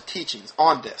parts of teachings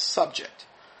on this subject.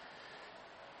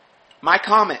 My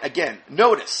comment, again,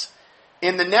 notice,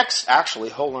 in the next, actually,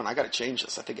 hold on, I got to change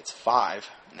this. I think it's 5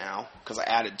 now, because I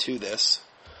added to this.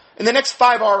 In the next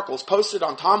 5 articles posted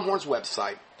on Tom Horn's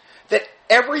website, that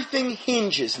everything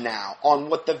hinges now on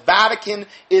what the Vatican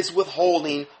is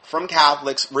withholding from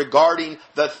Catholics regarding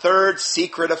the third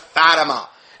secret of Fatima.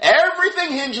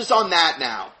 Everything hinges on that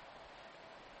now.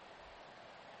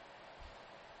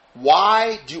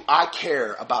 Why do I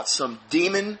care about some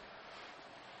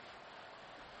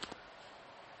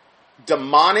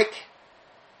demonic,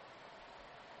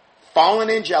 fallen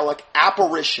angelic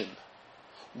apparition?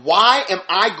 Why am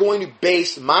I going to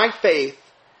base my faith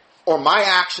or my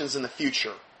actions in the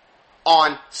future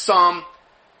on some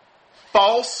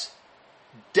false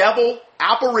devil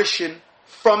apparition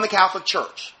from the Catholic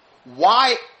Church?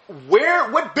 Why?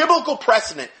 What biblical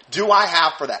precedent do I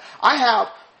have for that? I have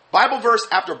Bible verse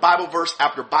after Bible verse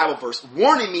after Bible verse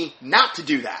warning me not to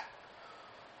do that.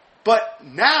 But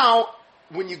now,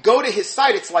 when you go to his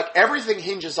site, it's like everything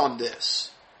hinges on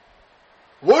this.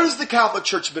 What has the Catholic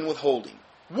Church been withholding?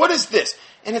 What is this?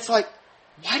 And it's like,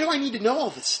 why do I need to know all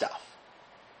this stuff?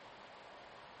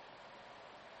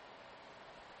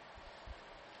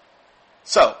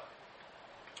 So,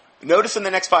 notice in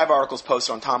the next 5 articles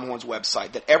posted on Tom Horn's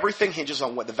website that everything hinges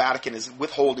on what the Vatican is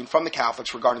withholding from the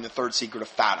Catholics regarding the third secret of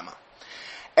Fatima.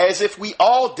 As if we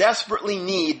all desperately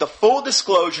need the full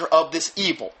disclosure of this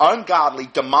evil, ungodly,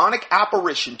 demonic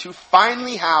apparition to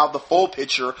finally have the full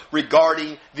picture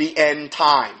regarding the end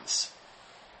times.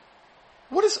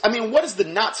 What is the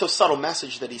not so subtle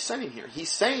message that he's sending here? He's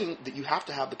saying that you have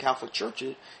to have the Catholic Church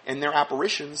and their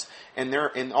apparitions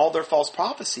and all their false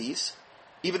prophecies,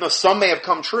 even though some may have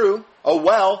come true. Oh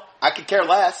well, I could care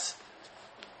less.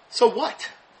 So what?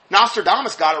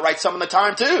 Nostradamus got it right some of the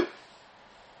time too.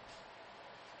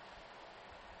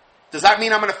 Does that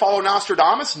mean I'm going to follow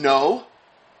Nostradamus? No.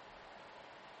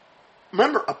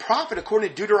 Remember, a prophet, according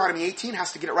to Deuteronomy 18,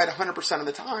 has to get it right 100% of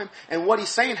the time, and what he's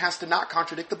saying has to not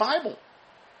contradict the Bible.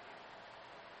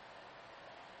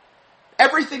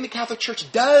 Everything the Catholic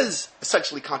Church does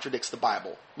essentially contradicts the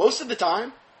Bible. Most of the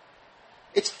time,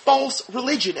 it's false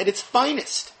religion at its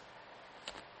finest.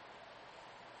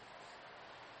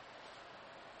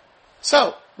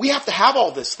 So, we have to have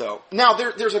all this, though. Now,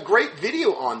 there's a great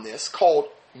video on this called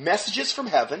Messages from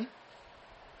Heaven.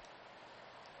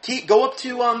 Go up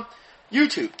to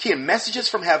YouTube. Key in Messages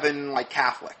from Heaven, like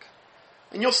Catholic.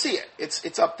 And you'll see it.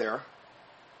 It's up there.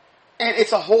 And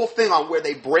it's a whole thing on where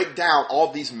they break down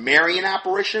all these Marian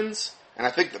apparitions. And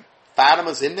I think the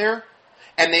Fatima's in there.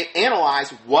 And they analyze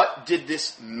what did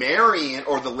this Marian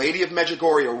or the Lady of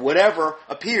Medjugorje or whatever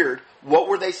appeared, what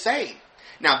were they saying?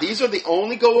 Now, these are the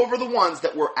only go over the ones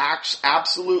that were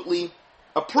absolutely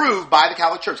approved by the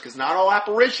Catholic Church, because not all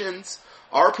apparitions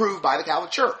are approved by the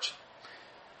Catholic Church.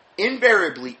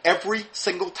 Invariably, every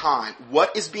single time,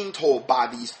 what is being told by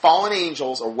these fallen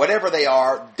angels, or whatever they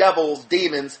are, devils,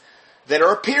 demons, that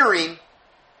are appearing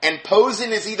and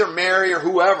posing as either Mary or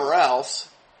whoever else,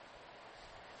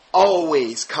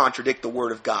 always contradict the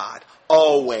Word of God.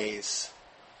 Always.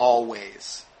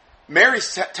 Always.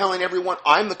 Mary's telling everyone,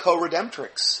 I'm the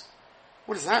co-redemptrix.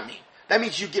 What does that mean? That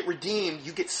means you get redeemed,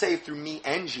 you get saved through me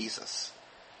and Jesus.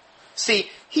 See,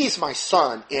 he's my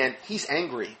son, and he's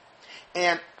angry.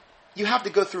 And you have to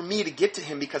go through me to get to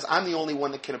him because I'm the only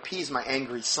one that can appease my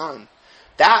angry son.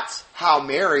 That's how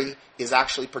Mary is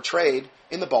actually portrayed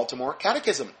in the Baltimore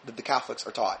Catechism that the Catholics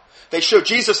are taught. They show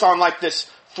Jesus on like this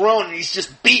throne, and he's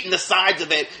just beating the sides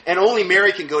of it, and only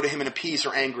Mary can go to him and appease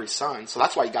her angry son. So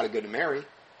that's why you got to go to Mary.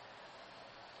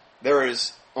 There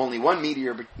is only one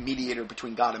mediator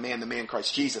between God and man, the man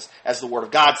Christ Jesus, as the Word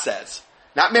of God says.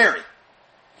 Not Mary.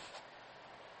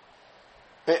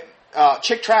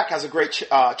 Chick Track has a great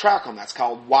track on that. It's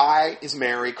called Why is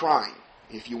Mary Crying?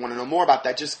 If you want to know more about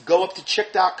that, just go up to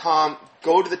chick.com,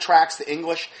 go to the tracks, the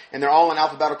English, and they're all in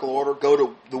alphabetical order. Go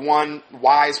to the one,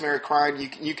 Why is Mary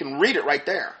Crying? You can read it right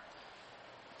there.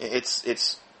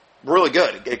 It's really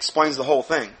good. It explains the whole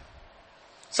thing.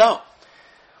 So,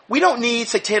 We don't need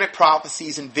satanic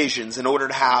prophecies and visions in order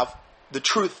to have the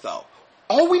truth, though.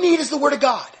 All we need is the Word of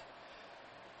God.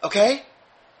 Okay?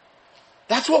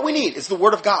 That's what we need, is the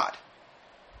Word of God.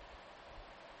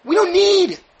 We don't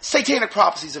need satanic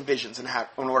prophecies and visions in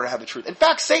order to have the truth. In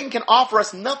fact, Satan can offer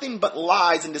us nothing but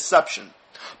lies and deception.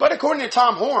 But according to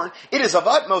Tom Horn, it is of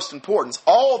utmost importance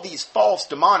all these false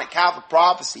demonic Catholic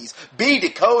prophecies be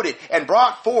decoded and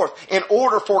brought forth in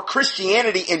order for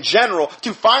Christianity in general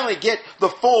to finally get the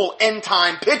full end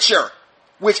time picture,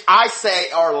 which I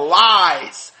say are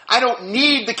lies. I don't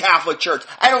need the Catholic Church.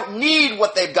 I don't need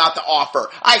what they've got to offer.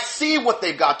 I see what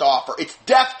they've got to offer. It's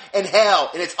death and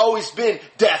hell, and it's always been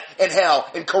death and hell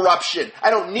and corruption. I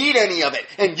don't need any of it,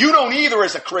 and you don't either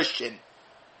as a Christian.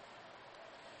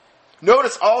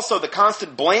 Notice also the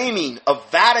constant blaming of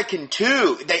Vatican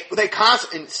II. They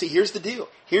constantly, see, here's the deal.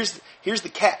 Here's the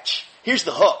catch. Here's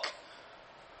the hook.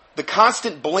 The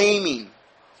constant blaming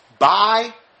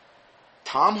by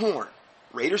Tom Horn,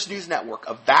 Raiders News Network,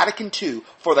 of Vatican II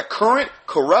for the current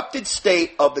corrupted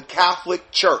state of the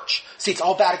Catholic Church. See, it's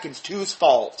all Vatican II's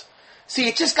fault. See,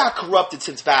 it just got corrupted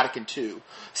since Vatican II.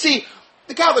 See,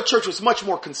 the Catholic Church was much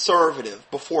more conservative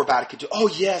before Vatican II. Oh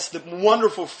yes, the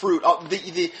wonderful fruit,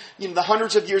 the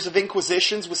hundreds of years of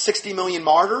inquisitions with 60 million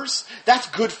martyrs. That's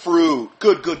good fruit.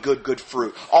 Good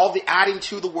fruit. All the adding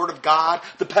to the Word of God,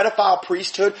 the pedophile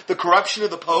priesthood, the corruption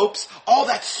of the popes. All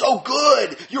that's so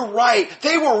good. You're right.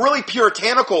 They were really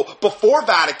puritanical before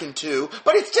Vatican II,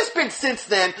 but it's just been since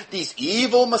then these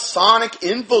evil Masonic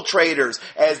infiltrators,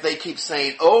 as they keep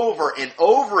saying over and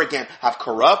over again, have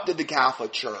corrupted the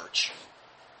Catholic Church.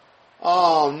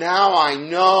 Oh, now I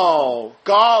know.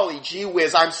 Golly gee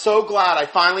whiz, I'm so glad I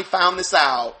finally found this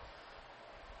out.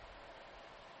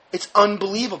 It's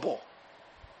unbelievable.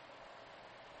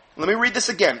 Let me read this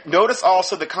again. Notice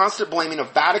also the constant blaming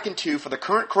of Vatican II for the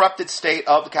current corrupted state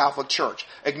of the Catholic Church,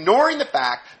 ignoring the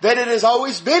fact that it has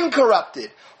always been corrupted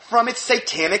from its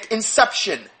satanic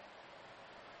inception.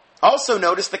 Also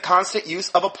notice the constant use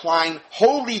of applying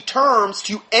holy terms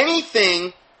to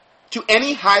anything, to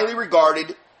any highly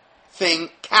regarded thing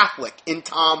Catholic in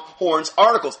Tom Horn's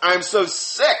articles. I'm so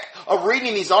sick of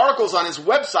reading these articles on his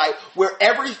website where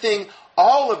everything,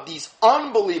 all of these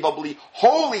unbelievably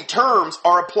holy terms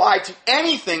are applied to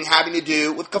anything having to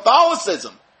do with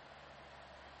Catholicism.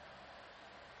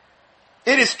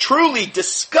 It is truly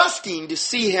disgusting to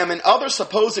see him and other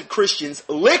supposed Christians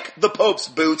lick the Pope's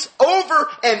boots over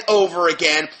and over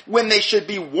again when they should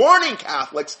be warning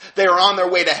Catholics they are on their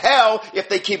way to hell if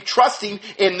they keep trusting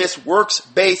in this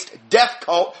works-based death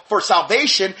cult for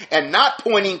salvation and not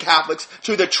pointing Catholics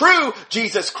to the true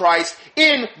Jesus Christ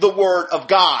in the Word of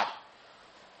God.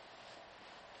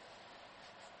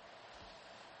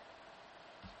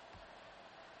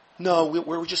 No,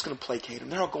 we're just going to placate them.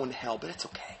 They're all going to hell, but it's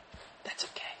okay. That's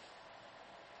okay.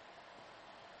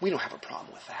 We don't have a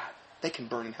problem with that. They can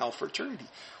burn in hell for eternity.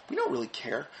 We don't really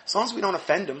care, as long as we don't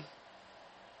offend them.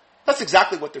 That's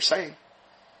exactly what they're saying.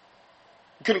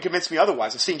 You couldn't convince me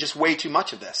otherwise. I've seen just way too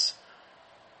much of this.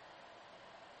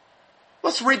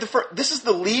 Let's read this is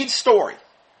the lead story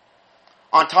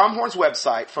on Tom Horn's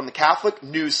website from the Catholic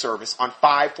News Service on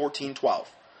 5/14/12.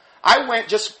 I went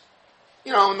just,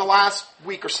 in the last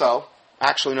week or so.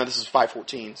 Actually, no, this is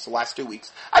 5/14. It's the last 2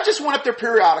 weeks. I just went up there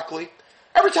periodically.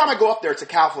 Every time I go up there, it's a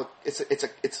Catholic.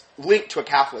 It's linked to a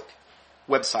Catholic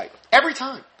website. Every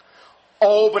time.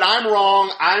 Oh, but I'm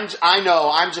wrong. I know.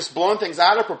 I'm just blowing things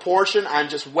out of proportion. I'm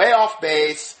just way off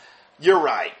base. You're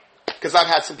right. Because I've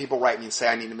had some people write me and say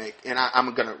I need to make, and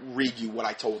I'm going to read you what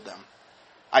I told them.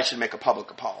 I should make a public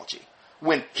apology.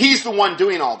 When he's the one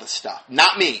doing all this stuff,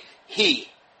 not me. He.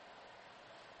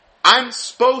 I'm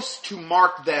supposed to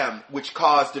mark them which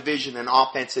cause division and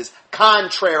offenses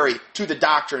contrary to the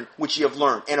doctrine which ye have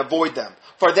learned, and avoid them.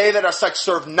 For they that are such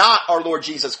serve not our Lord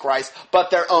Jesus Christ, but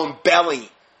their own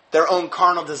belly, their own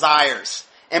carnal desires,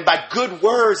 and by good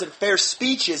words and fair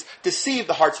speeches deceive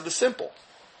the hearts of the simple.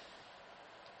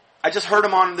 I just heard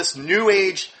him on this New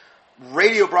Age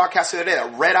radio broadcast the other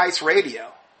day, Red Ice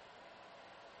Radio.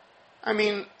 I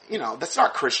mean, that's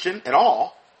not Christian at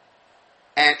all.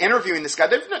 And interviewing this guy,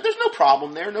 there's no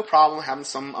problem there. No problem having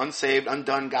some unsaved,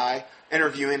 undone guy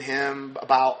interviewing him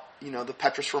about, the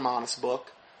Petrus Romanus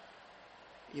book,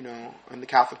 in the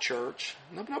Catholic Church.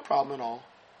 No problem at all.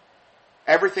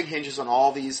 Everything hinges on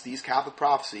all these Catholic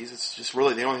prophecies. It's just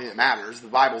really the only thing that matters. The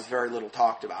Bible's very little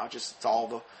talked about. It's all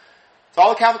the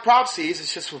Catholic prophecies.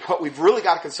 It's just what we've really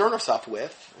got to concern ourselves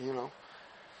with,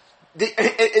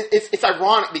 It's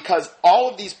ironic because all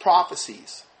of these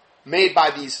prophecies made by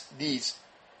these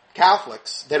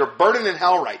Catholics that are burning in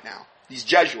hell right now, these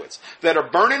Jesuits that are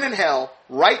burning in hell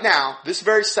right now, this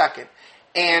very second,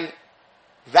 And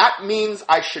that means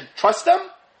I should trust them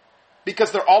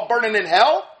because they're all burning in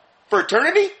hell for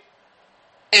eternity?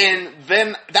 And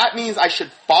then that means I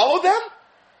should follow them?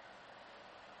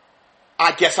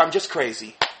 I guess I'm just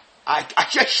crazy. I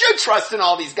should trust in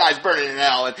all these guys burning in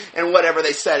hell and whatever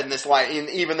they said in this light,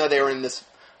 even though they were in this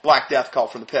Black Death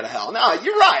cult from the pit of hell. No,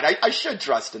 you're right. I should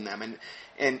trust in them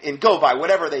and go by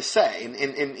whatever they say.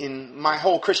 And my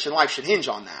whole Christian life should hinge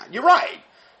on that. You're right.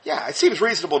 Yeah, it seems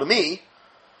reasonable to me.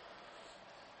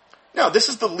 No, this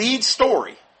is the lead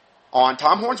story on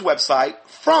Tom Horn's website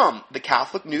from the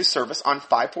Catholic News Service on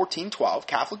 5/14/12.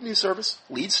 Catholic News Service,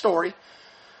 lead story.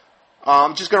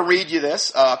 I'm just going to read you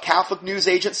this. Catholic News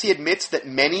Agency admits that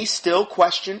many still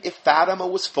question if Fatima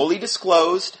was fully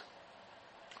disclosed.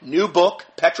 New book,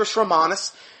 Petrus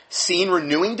Romanus, seen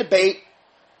renewing debate.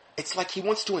 It's like he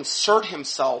wants to insert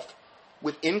himself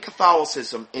within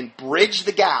Catholicism and bridge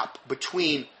the gap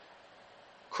between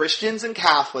Christians and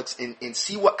Catholics and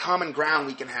see what common ground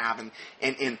we can have and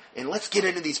let's get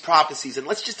into these prophecies and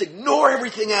let's just ignore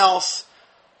everything else.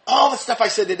 All the stuff I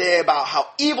said today about how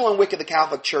evil and wicked the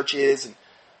Catholic Church is and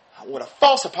what a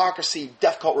false hypocrisy,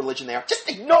 death cult religion they are. Just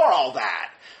ignore all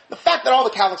that. The fact that all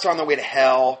the Catholics are on their way to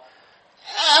hell,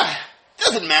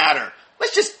 doesn't matter.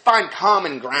 Let's just find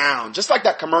common ground, just like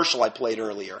that commercial I played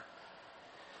earlier.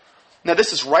 Now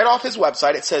this is right off his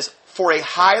website. It says, for a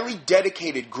highly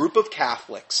dedicated group of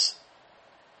Catholics,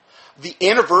 the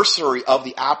anniversary of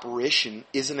the apparition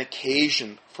is an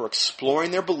occasion for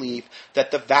exploring their belief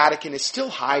that the Vatican is still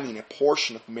hiding a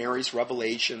portion of Mary's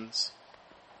revelations.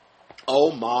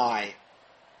 Oh my.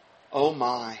 Oh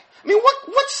my. I mean,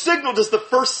 what signal does the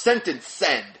first sentence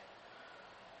send?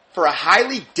 For a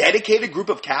highly dedicated group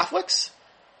of Catholics?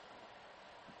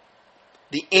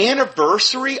 The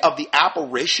anniversary of the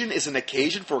apparition is an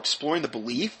occasion for exploring the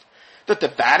belief that the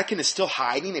Vatican is still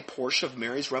hiding a portion of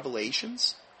Mary's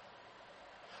revelations?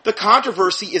 The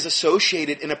controversy is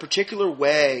associated in a particular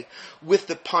way with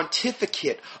the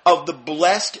pontificate of the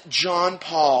blessed John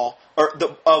Paul, or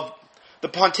the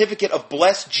pontificate of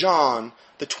blessed John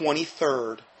the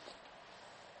 23rd.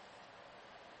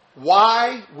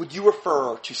 Why would you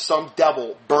refer to some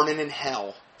devil burning in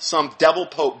hell, some devil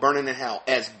pope burning in hell,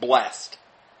 as blessed?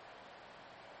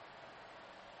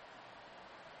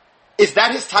 Is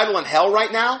that his title in hell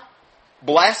right now?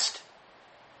 Blessed?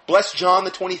 Blessed John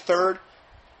the 23rd?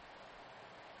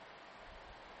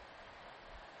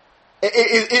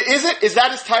 Is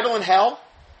that his title in hell?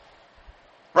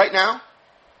 Right now?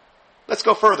 Let's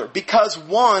go further. Because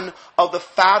one of the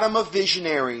Fatima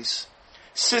visionaries,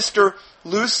 Sister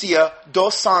Lucia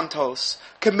dos Santos,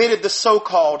 committed the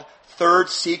so-called third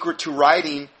secret to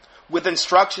writing with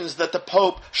instructions that the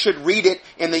Pope should read it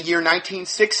in the year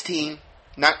 1960.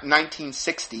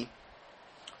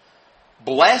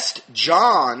 Blessed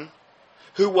John,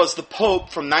 who was the Pope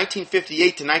from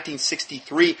 1958 to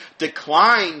 1963,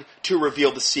 declined to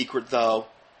reveal the secret, though,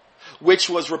 which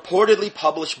was reportedly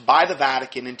published by the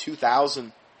Vatican in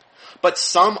 2000. But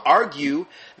some argue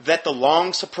that the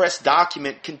long-suppressed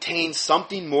document contains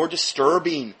something more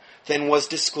disturbing than was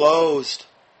disclosed.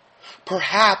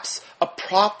 Perhaps a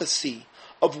prophecy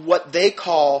of what they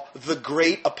call the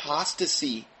Great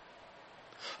Apostasy.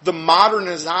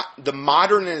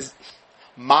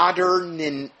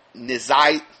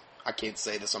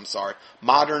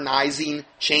 Modernizing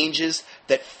changes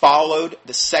that followed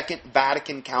the Second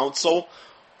Vatican Council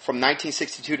from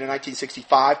 1962 to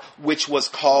 1965, which was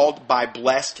called by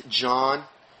Blessed John.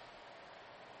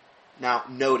 Now,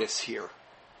 notice here,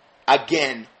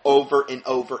 again, over and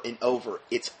over and over,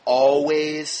 it's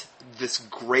always this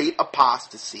great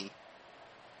apostasy,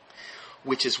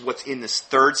 which is what's in this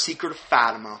third secret of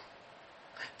Fatima,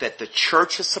 that the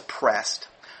Church has suppressed.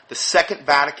 The Second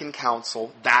Vatican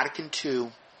Council, Vatican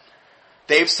II,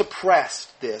 they've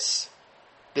suppressed this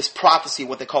prophecy,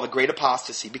 what they call the Great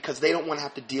Apostasy, because they don't want to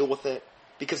have to deal with it,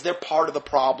 because they're part of the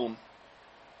problem.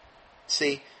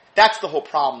 See, that's the whole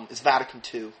problem, is Vatican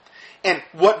II. And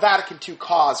what Vatican II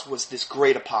caused was this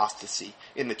great apostasy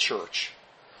in the Church.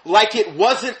 Like it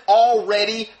wasn't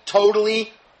already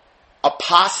totally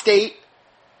apostate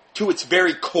to its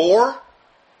very core.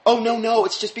 Oh, no,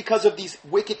 it's just because of these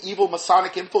wicked, evil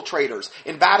Masonic infiltrators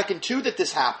in Vatican II that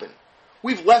this happened.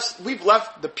 We've left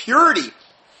the purity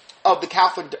of the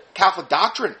Catholic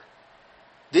doctrine.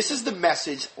 This is the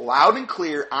message, loud and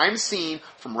clear, I'm seeing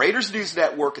from Raiders News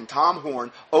Network and Tom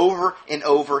Horn over and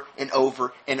over and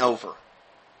over and over.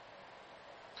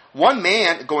 One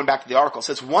man, going back to the article,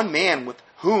 says one man with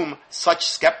whom such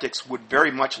skeptics would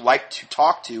very much like to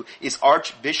talk to is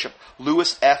Archbishop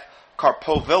Louis F.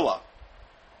 Carpovilla.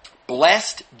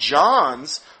 Blessed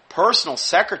John's personal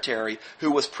secretary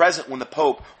who was present when the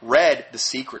Pope read the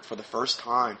secret for the first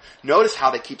time. Notice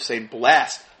how they keep saying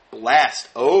blessed, blessed,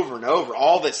 over and over.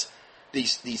 All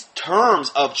these terms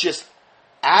of just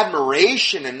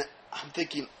admiration, and I'm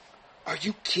thinking, are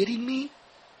you kidding me?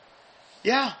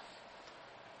 Yeah.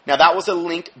 Now that was a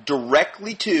link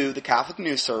directly to the Catholic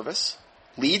News Service.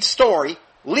 Lead story.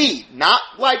 Lead. Not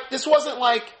like, this wasn't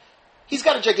like, he's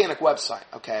got a gigantic website,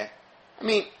 okay? I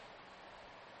mean,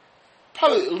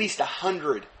 probably at least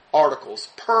 100 articles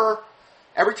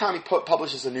every time he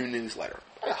publishes a new newsletter.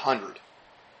 Probably 100.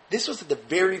 This was at the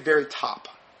very, very top.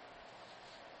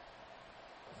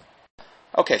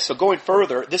 Okay, so going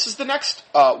further, this is the next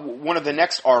one of the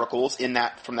next articles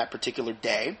from that particular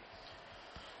day,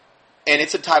 and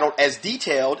it's entitled, "As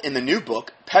Detailed in the New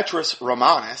Book, Petrus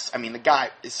Romanus." I mean, the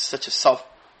guy is such a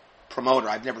self-promoter.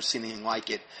 I've never seen anything like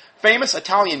it. Famous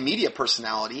Italian media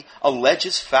personality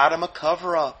alleges Fatima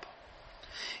cover-up.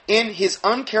 In his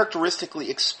uncharacteristically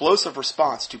explosive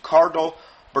response to Cardinal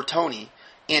Bertone,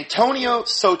 Antonio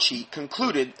Socci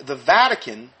concluded the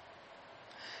Vatican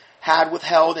had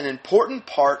withheld an important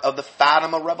part of the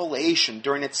Fatima revelation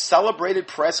during its celebrated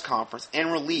press conference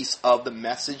and release of the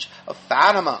Message of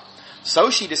Fatima.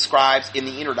 Socci describes in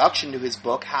the introduction to his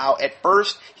book how at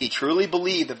first he truly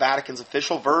believed the Vatican's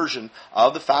official version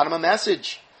of the Fatima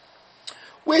message,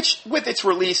 which with its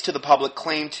release to the public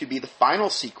claimed to be the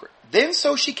final secret. Then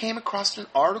Socci came across an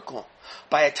article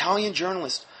by Italian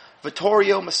journalist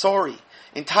Vittorio Messori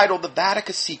entitled "The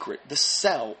Vatican Secret, the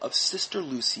Cell of Sister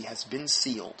Lucy has been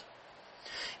sealed,"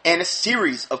 and a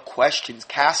series of questions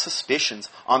cast suspicions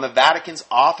on the Vatican's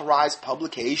authorized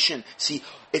publication. See,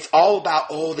 it's all about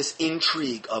this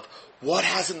intrigue of what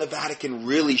hasn't the Vatican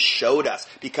really showed us,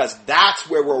 because that's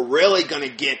where we're really going to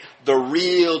get the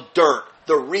real dirt,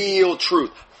 the real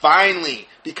truth. Finally,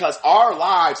 because our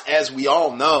lives, as we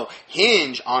all know,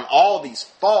 hinge on all these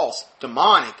false,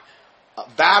 demonic,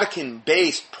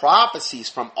 Vatican-based prophecies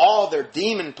from all their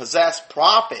demon-possessed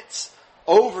prophets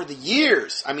over the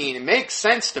years. I mean, it makes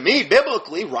sense to me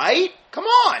biblically, right? Come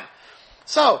on.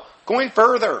 So, going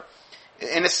further,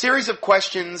 in a series of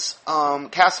questions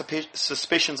cast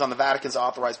suspicions on the Vatican's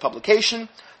authorized publication,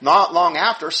 not long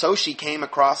after, Socci came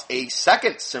across a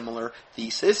second similar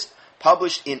thesis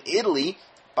published in Italy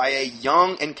by a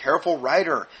young and careful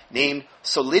writer named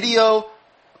Solidio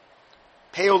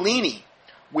Paolini,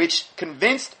 which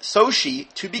convinced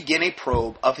Socci to begin a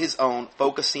probe of his own,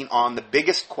 focusing on the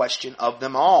biggest question of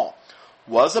them all.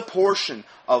 Was a portion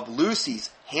of Lucy's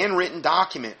handwritten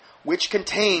document, which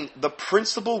contained the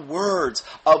principal words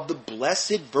of the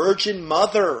Blessed Virgin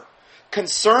Mother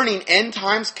concerning end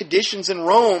times conditions in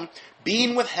Rome,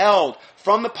 being withheld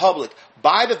from the public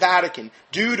by the Vatican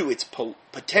due to its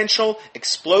potential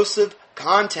explosive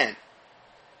content?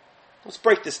 Let's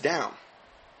break this down.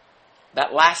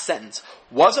 That last sentence,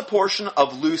 was a portion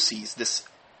of Lucy's, this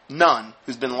nun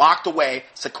who's been locked away,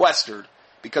 sequestered,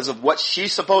 because of what she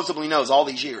supposedly knows all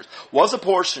these years, was a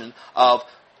portion of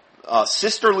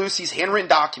Sister Lucy's handwritten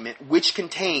document, which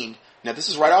contained, now this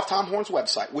is right off Tom Horn's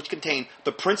website, which contained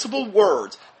the principal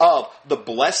words of the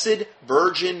Blessed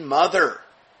Virgin Mother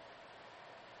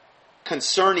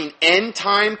concerning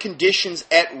end-time conditions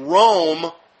at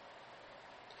Rome,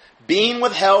 being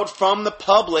withheld from the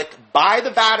public by the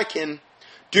Vatican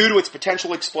due to its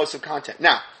potential explosive content.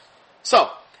 Now, so,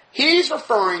 he's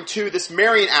referring to this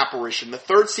Marian apparition, the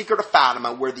third secret of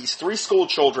Fatima, where these three school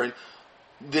children,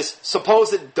 this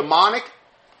supposed demonic,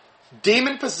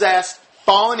 demon-possessed,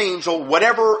 fallen angel,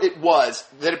 whatever it was,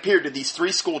 that appeared to these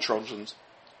three school children,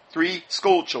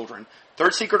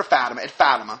 third secret of Fatima, at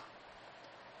Fatima.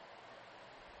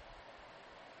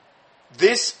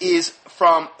 This is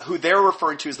from who they're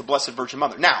referring to as the Blessed Virgin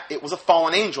Mother. Now, it was a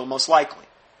fallen angel, most likely.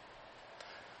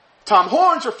 Tom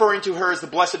Horn's referring to her as the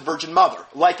Blessed Virgin Mother,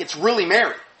 like it's really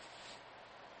Mary.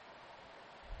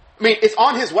 I mean, it's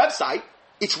on his website.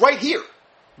 It's right here.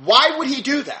 Why would he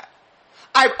do that?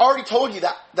 I've already told you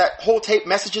that whole tape,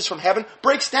 Messages from Heaven,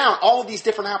 breaks down all of these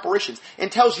different apparitions and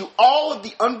tells you all of the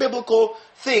unbiblical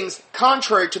things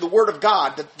contrary to the Word of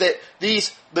God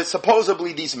that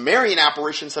supposedly these Marian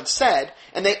apparitions have said,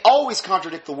 and they always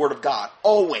contradict the Word of God.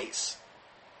 Always.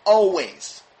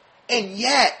 Always. And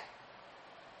yet,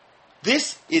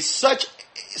 this is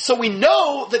so we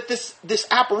know that this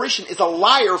apparition is a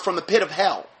liar from the pit of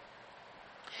hell.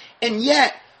 And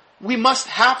yet, we must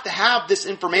have to have this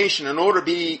information in order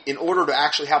to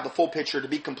actually have the full picture, to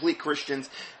be complete Christians.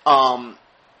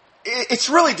 It's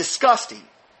really disgusting.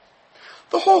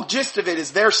 The whole gist of it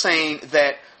is they're saying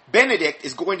that Benedict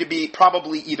is going to be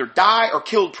probably either die or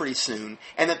killed pretty soon,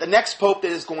 and that the next pope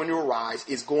that is going to arise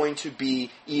is going to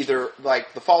be either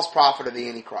like the false prophet or the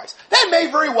Antichrist. That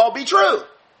may very well be true.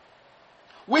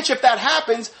 Which, if that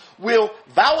happens, will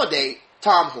validate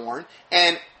Tom Horn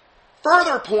and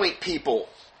further point people,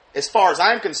 as far as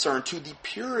I'm concerned, to the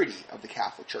purity of the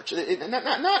Catholic Church.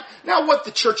 Not what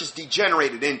the church is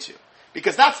degenerated into.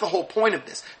 Because that's the whole point of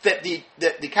this, that the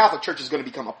Catholic Church is going to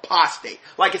become apostate,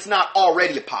 like it's not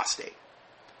already apostate.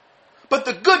 But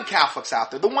the good Catholics out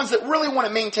there, the ones that really want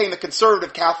to maintain the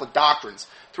conservative Catholic doctrines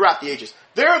throughout the ages,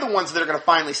 they're the ones that are going to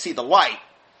finally see the light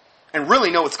and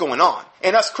really know what's going on.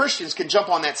 And us Christians can jump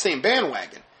on that same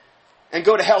bandwagon and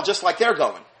go to hell just like they're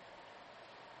going.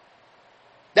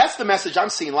 That's the message I'm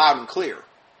seeing loud and clear.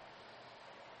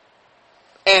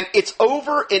 And it's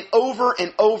over and over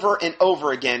and over and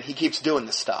over again he keeps doing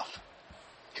this stuff.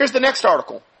 Here's the next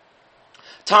article.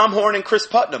 Tom Horn and Chris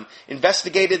Putnam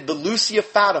investigated the Lucia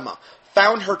Fatima,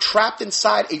 found her trapped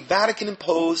inside a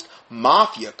Vatican-imposed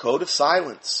mafia code of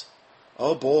silence.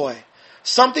 Oh boy.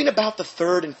 Something about the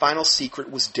third and final secret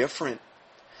was different.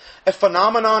 A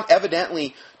phenomenon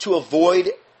evidently to avoid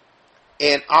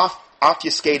and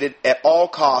obfuscated at all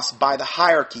costs by the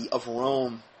hierarchy of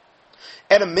Rome.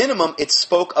 At a minimum, it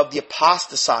spoke of the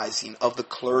apostatizing of the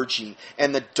clergy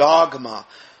and the dogma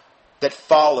that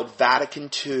followed Vatican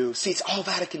II. See, it's all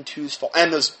Vatican II's fault.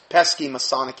 And those pesky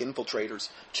Masonic infiltrators,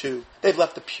 too. They've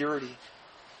left the purity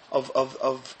of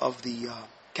the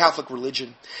Catholic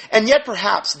religion. And yet,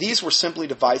 perhaps, these were simply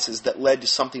devices that led to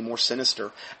something more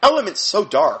sinister. Elements so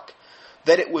dark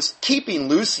that it was keeping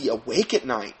Lucy awake at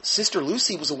night. Sister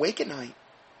Lucy was awake at night.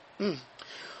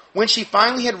 When she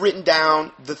finally had written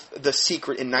down the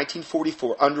secret in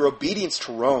 1944 under obedience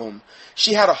to Rome,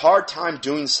 she had a hard time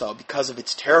doing so because of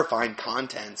its terrifying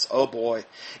contents. Oh boy.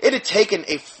 It had taken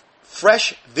a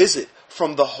fresh visit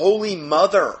from the Holy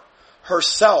Mother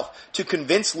herself to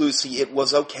convince Lucy it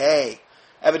was okay.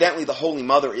 Evidently the Holy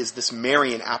Mother is this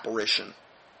Marian apparition.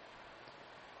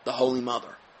 The Holy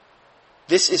Mother.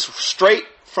 This is straight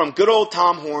from good old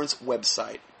Tom Horn's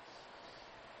website.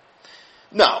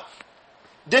 No.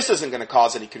 This isn't going to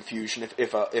cause any confusion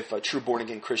if a true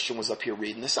born-again Christian was up here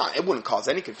reading this. It wouldn't cause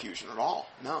any confusion at all.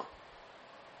 No.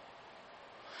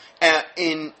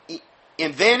 And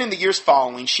then in the years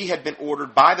following, she had been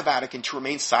ordered by the Vatican to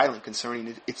remain silent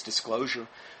concerning its disclosure.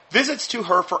 Visits to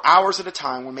her for hours at a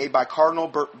time were made by Cardinal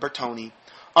Bertone,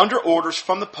 under orders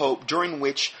from the Pope, during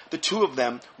which the two of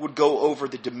them would go over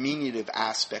the diminutive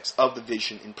aspects of the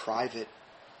vision in private.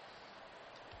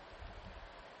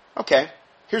 Okay.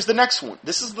 Here's the next one.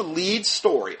 This is the lead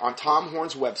story on Tom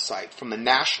Horn's website from the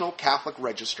National Catholic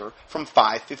Register from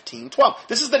 5/15/12.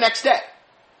 This is the next day.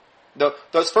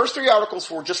 Those first three articles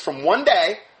were just from one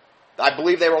day. I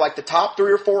believe they were like the top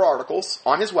 3 or 4 articles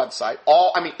on his website.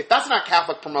 If that's not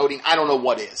Catholic promoting, I don't know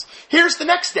what is. Here's the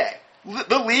next day.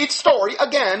 The lead story,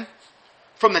 again,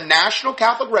 from the National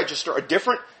Catholic Register, a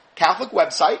different Catholic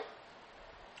website,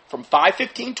 from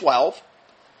 5/15/12.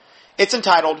 It's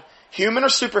entitled, Human or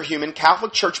Superhuman,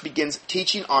 Catholic Church Begins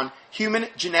Teaching on Human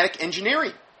Genetic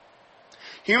Engineering.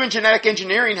 Human genetic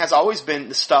engineering has always been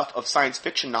the stuff of science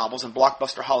fiction novels and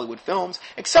blockbuster Hollywood films,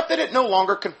 except that it no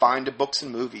longer confined to books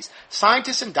and movies.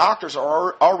 Scientists and doctors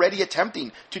are already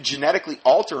attempting to genetically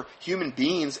alter human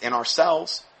beings and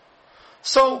ourselves.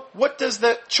 So, what does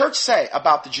the Church say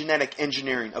about the genetic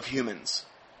engineering of humans?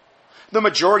 The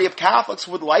majority of Catholics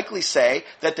would likely say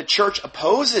that the Church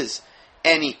opposes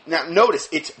now notice,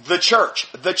 it's the Church,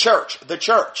 the Church, the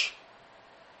Church.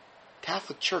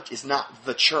 Catholic Church is not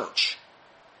the Church.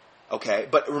 Okay,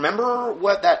 but remember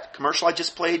what that commercial I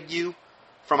just played you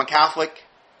from the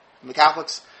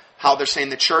Catholics? How they're saying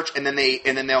the Church, and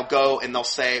then they'll go and they'll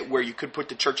say where you could put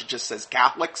the Church, it just says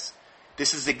Catholics.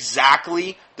 This is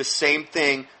exactly the same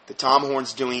thing that Tom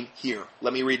Horn's doing here.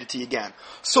 Let me read it to you again.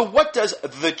 So what does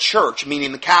the Church,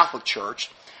 meaning the Catholic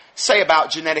Church, say about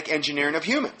genetic engineering of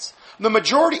humans? The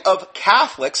majority of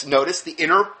Catholics, notice the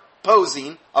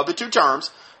interposing of the two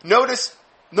terms, notice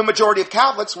the majority of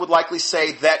Catholics would likely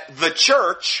say that the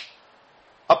Church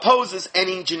opposes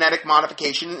any genetic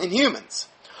modification in humans.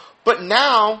 But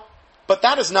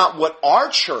that is not what our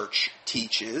Church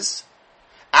teaches.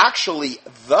 Actually,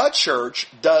 the Church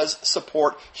does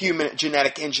support human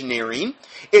genetic engineering.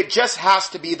 It just has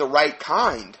to be the right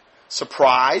kind.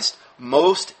 Surprised?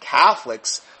 Most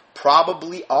Catholics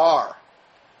probably are.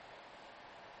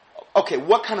 Okay,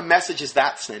 what kind of message is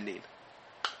that sending?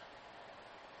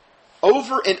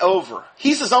 Over and over.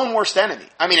 He's his own worst enemy.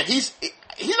 I mean, he's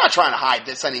not trying to hide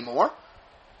this anymore.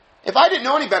 If I didn't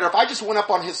know any better, if I just went up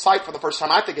on his site for the first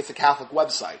time, I think it's a Catholic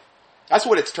website. That's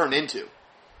what it's turned into.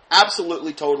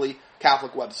 Absolutely, totally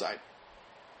Catholic website.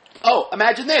 Oh,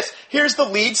 imagine this. Here's the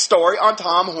lead story on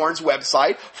Tom Horn's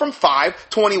website from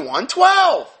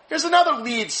 5/21/12. Here's another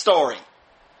lead story.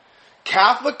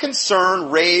 Catholic concern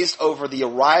raised over the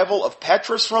arrival of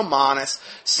Petrus Romanus,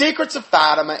 secrets of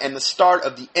Fatima, and the start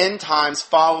of the end times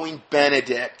following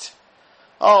Benedict.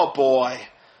 Oh boy.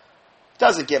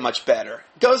 Doesn't get much better.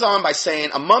 Goes on by saying,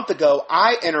 a month ago,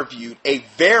 I interviewed a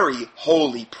very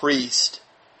holy priest,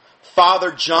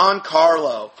 Father John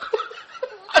Carlo.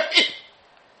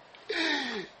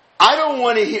 I don't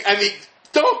want to hear,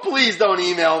 please don't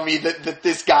email me that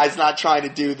this guy's not trying to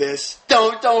do this.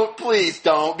 Please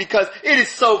don't, because it is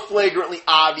so flagrantly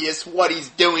obvious what he's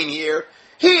doing here.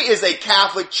 He is a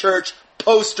Catholic Church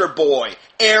poster boy,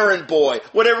 errand boy,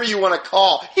 whatever you want to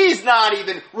call. He's not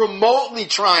even remotely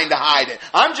trying to hide it.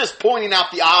 I'm just pointing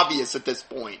out the obvious at this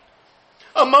point.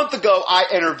 A month ago, I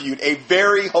interviewed a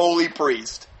very holy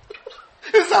priest.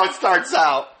 This is how it starts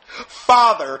out.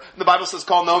 Father, the Bible says,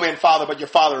 call no man father but your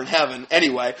Father in heaven.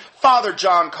 Anyway, Father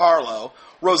John Carlo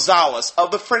Rosales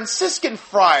of the Franciscan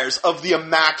Friars of the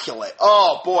Immaculate.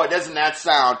 Oh boy, doesn't that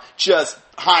sound just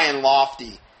high and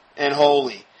lofty and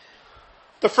holy.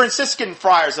 The Franciscan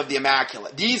Friars of the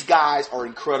Immaculate. These guys are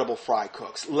incredible fry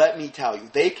cooks. Let me tell you,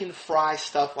 they can fry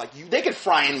stuff like you. They can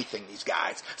fry anything, these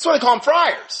guys. That's why they call them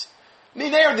friars.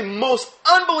 They are the most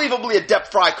unbelievably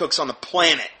adept fry cooks on the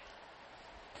planet.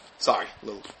 Sorry, a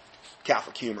little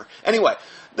Catholic humor. Anyway,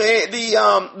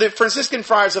 the Franciscan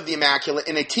Friars of the Immaculate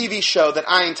in a TV show that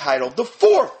I entitled The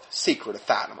Fourth Secret of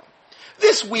Fatima.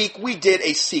 This week we did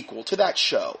a sequel to that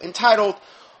show entitled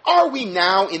Are We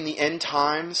Now in the End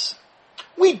Times?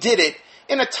 We did it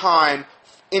in time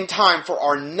for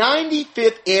our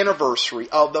 95th anniversary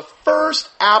of the first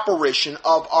apparition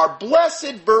of our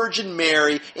Blessed Virgin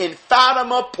Mary in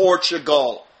Fatima,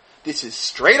 Portugal. This is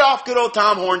straight off good old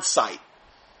Tom Horn's site.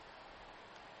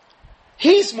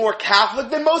 He's more Catholic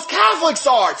than most Catholics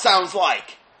are, it sounds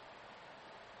like.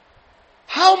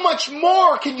 How much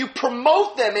more can you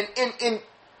promote them in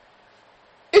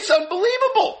it's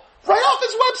unbelievable. Right off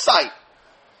his website.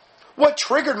 What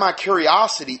triggered my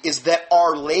curiosity is that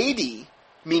Our Lady,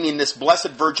 meaning this Blessed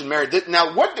Virgin Mary,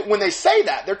 now when they say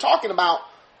that, they're talking about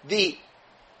the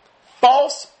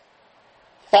false,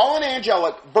 fallen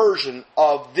angelic version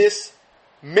of this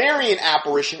Marian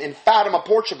apparition in Fatima,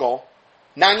 Portugal,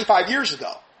 95 years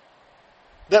ago,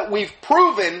 that we've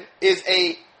proven is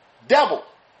a devil.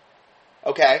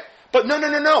 Okay? But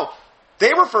no.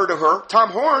 They refer to her,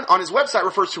 Tom Horn on his website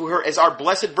refers to her as our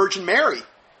Blessed Virgin Mary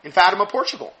in Fatima,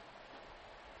 Portugal.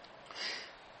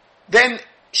 Then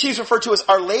she's referred to as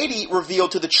Our Lady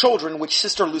revealed to the children, which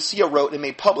Sister Lucia wrote and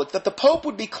made public, that the Pope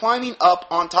would be climbing up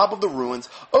on top of the ruins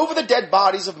over the dead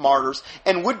bodies of martyrs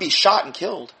and would be shot and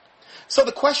killed. So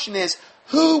the question is,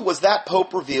 who was that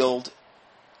Pope revealed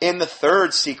in the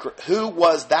third secret? Who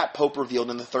was that Pope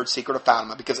revealed in the third secret of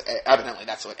Fatima? Because evidently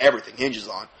that's what everything hinges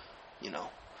on,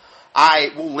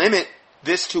 I will limit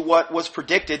this to what was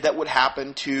predicted that would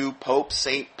happen to Pope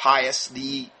St. Pius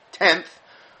X,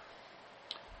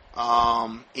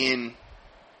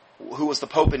 who was the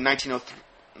Pope in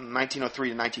 1903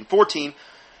 to 1914,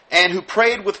 and who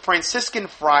prayed with Franciscan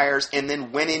friars and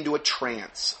then went into a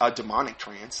trance, a demonic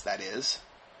trance, that is.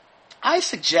 I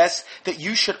suggest that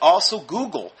you should also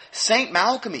Google St.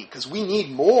 Malachmy, because we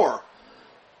need more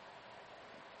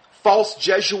false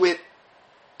Jesuit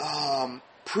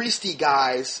priesty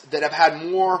guys that have had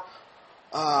more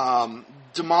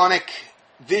demonic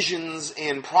visions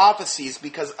and prophecies,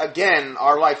 because again,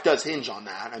 our life does hinge on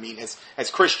that. As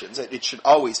Christians, it should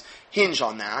always hinge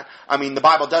on that. The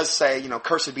Bible does say,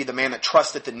 cursed be the man that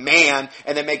trusteth in man,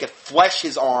 and then maketh flesh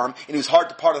his arm, and whose heart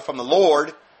departeth from the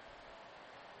Lord.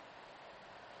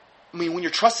 When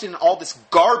you're trusting in all this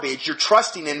garbage, you're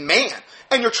trusting in man.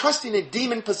 And you're trusting in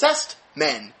demon-possessed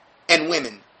men and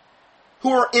women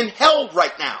who are in hell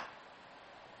right now.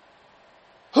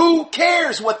 Who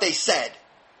cares what they said?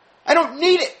 I don't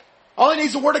need it. All I need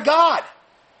is the Word of God.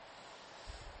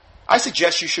 I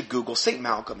suggest you should Google St.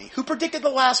 Malachmy, who predicted the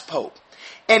last Pope.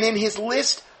 And in his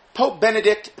list, Pope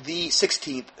Benedict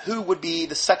XVI, who would be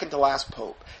the second to last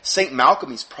Pope. St.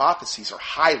 Malachmy's prophecies are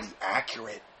highly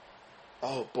accurate.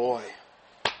 Oh boy,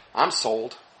 I'm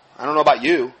sold. I don't know about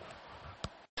you.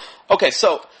 Okay,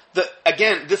 so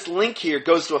this link here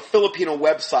goes to a Filipino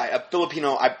website, a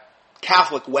Filipino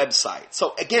Catholic website.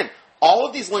 So again, all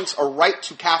of these links are right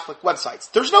to Catholic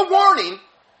websites. There's no warning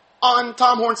on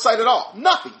Tom Horn's site at all.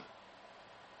 Nothing.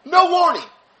 No warning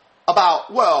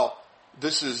about,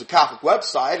 this is a Catholic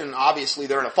website, and obviously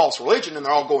they're in a false religion, and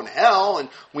they're all going to hell, and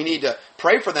we need to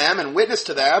pray for them and witness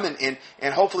to them,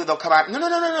 and hopefully they'll come out.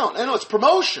 No, it's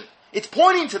promotion. It's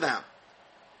pointing to them.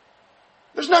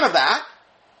 There's none of that.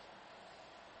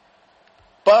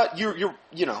 But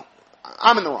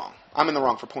I'm in the wrong. I'm in the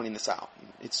wrong for pointing this out.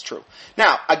 It's true.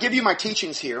 Now, I give you my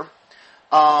teachings here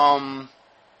on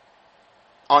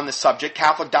this subject.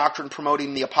 Catholic Doctrine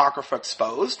Promoting the Apocrypha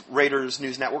Exposed, Raiders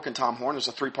News Network and Tom Horn. There's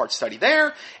a 3-part study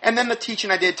there. And then the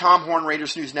teaching I did, Tom Horn,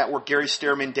 Raiders News Network, Gary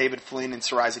Stearman, David Flynn, and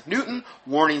Sir Isaac Newton,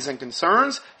 Warnings and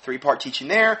Concerns. 3-part teaching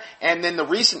there. And then the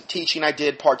recent teaching I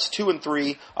did, parts 2 and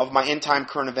 3 of my End Time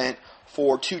Current Event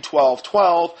for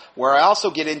 2/12/12, where I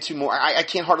also get into more. I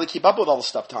can't hardly keep up with all the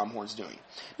stuff Tom Horn's doing.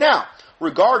 Now,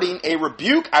 regarding a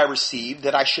rebuke I received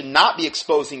that I should not be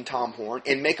exposing Tom Horn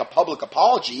and make a public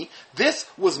apology, this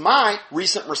was my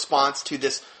recent response to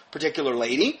this particular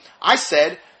lady. I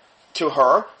said to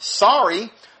her,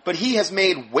 sorry, but he has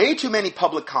made way too many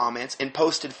public comments and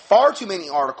posted far too many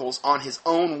articles on his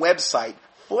own website,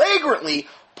 flagrantly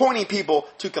pointing people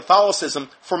to Catholicism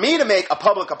for me to make a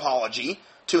public apology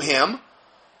to him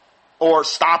or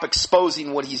stop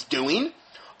exposing what he's doing.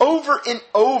 Over and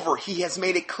over, he has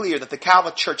made it clear that the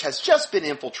Catholic Church has just been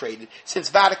infiltrated since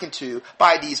Vatican II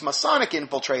by these Masonic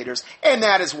infiltrators, and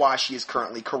that is why she is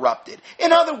currently corrupted.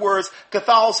 In other words,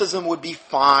 Catholicism would be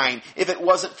fine if it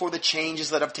wasn't for the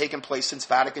changes that have taken place since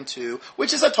Vatican II,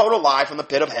 which is a total lie from the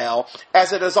pit of hell,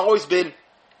 as it has always been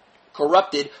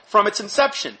corrupted from its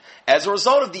inception. As a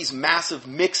result of these massive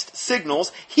mixed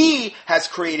signals, he has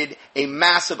created a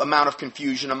massive amount of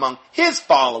confusion among his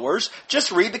followers.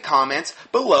 Just read the comments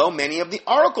below many of the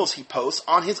articles he posts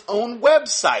on his own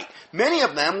website. Many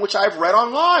of them which I've read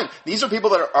online. These are people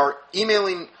that are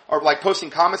emailing or like posting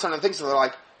comments on the things, and they're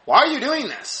like, why are you doing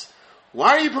this?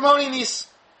 Why are you promoting these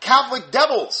Catholic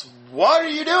devils? What are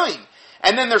you doing?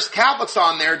 And then there's Catholics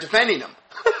on there defending them.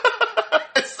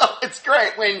 So it's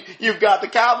great when you've got the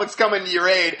Catholics coming to your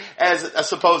aid as a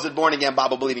supposed born-again,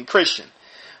 Bible-believing Christian.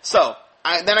 So,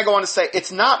 then I go on to say,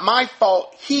 it's not my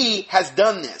fault he has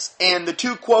done this. And the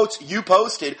 2 quotes you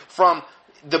posted from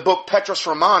the book Petrus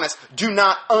Romanus do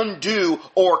not undo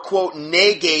or, quote,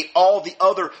 negate all the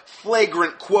other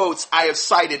flagrant quotes I have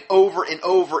cited over and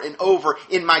over and over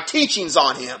in my teachings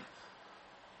on him.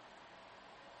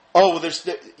 Oh,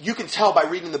 you can tell by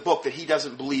reading the book that he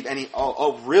doesn't believe any.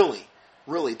 Oh, really?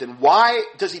 Really? Then why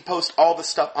does he post all the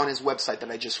stuff on his website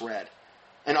that I just read?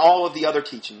 And all of the other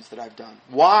teachings that I've done?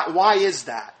 Why is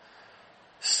that?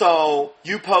 So,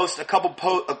 you post a couple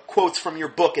quotes from your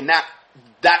book, and that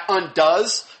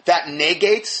undoes, that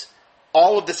negates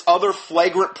all of this other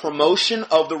flagrant promotion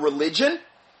of the religion?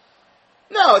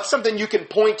 No, it's something you can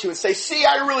point to and say, see,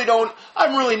 I'm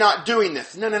really not doing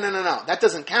this. No. That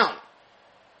doesn't count.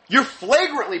 You're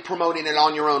flagrantly promoting it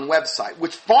on your own website,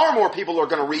 which far more people are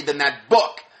going to read than that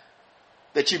book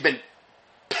that you've been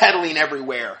peddling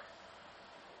everywhere.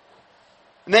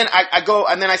 And then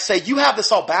I say, you have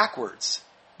this all backwards.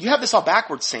 You have this all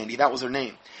backwards, Sandy. That was her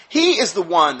name. He is the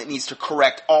one that needs to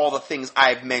correct all the things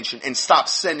I've mentioned and stop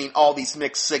sending all these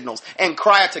mixed signals and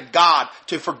cry out to God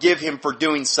to forgive him for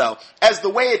doing so. As the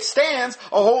way it stands,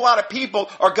 a whole lot of people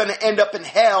are going to end up in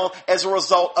hell as a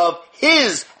result of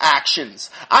his actions.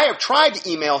 I have tried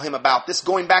to email him about this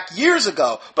going back years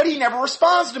ago, but he never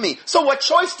responds to me. So what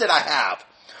choice did I have?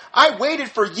 I waited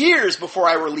for years before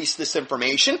I released this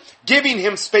information, giving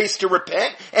him space to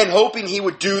repent and hoping he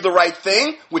would do the right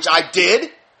thing, which I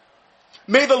did.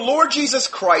 May the Lord Jesus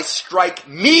Christ strike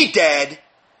me dead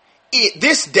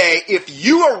this day if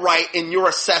you are right in your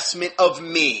assessment of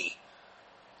me.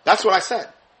 That's what I said.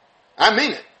 I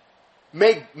mean it.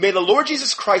 May the Lord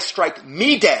Jesus Christ strike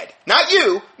me dead. Not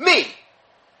you, me.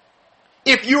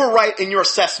 If you are right in your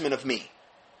assessment of me.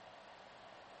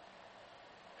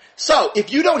 So,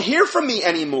 if you don't hear from me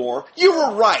anymore, you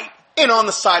were right and on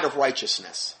the side of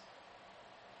righteousness.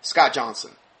 Scott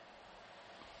Johnson.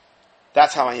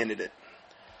 That's how I ended it.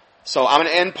 So I'm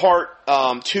going to end part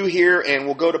 2 here, and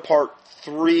we'll go to part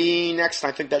 3 next.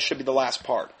 I think that should be the last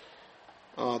part.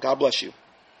 God bless you.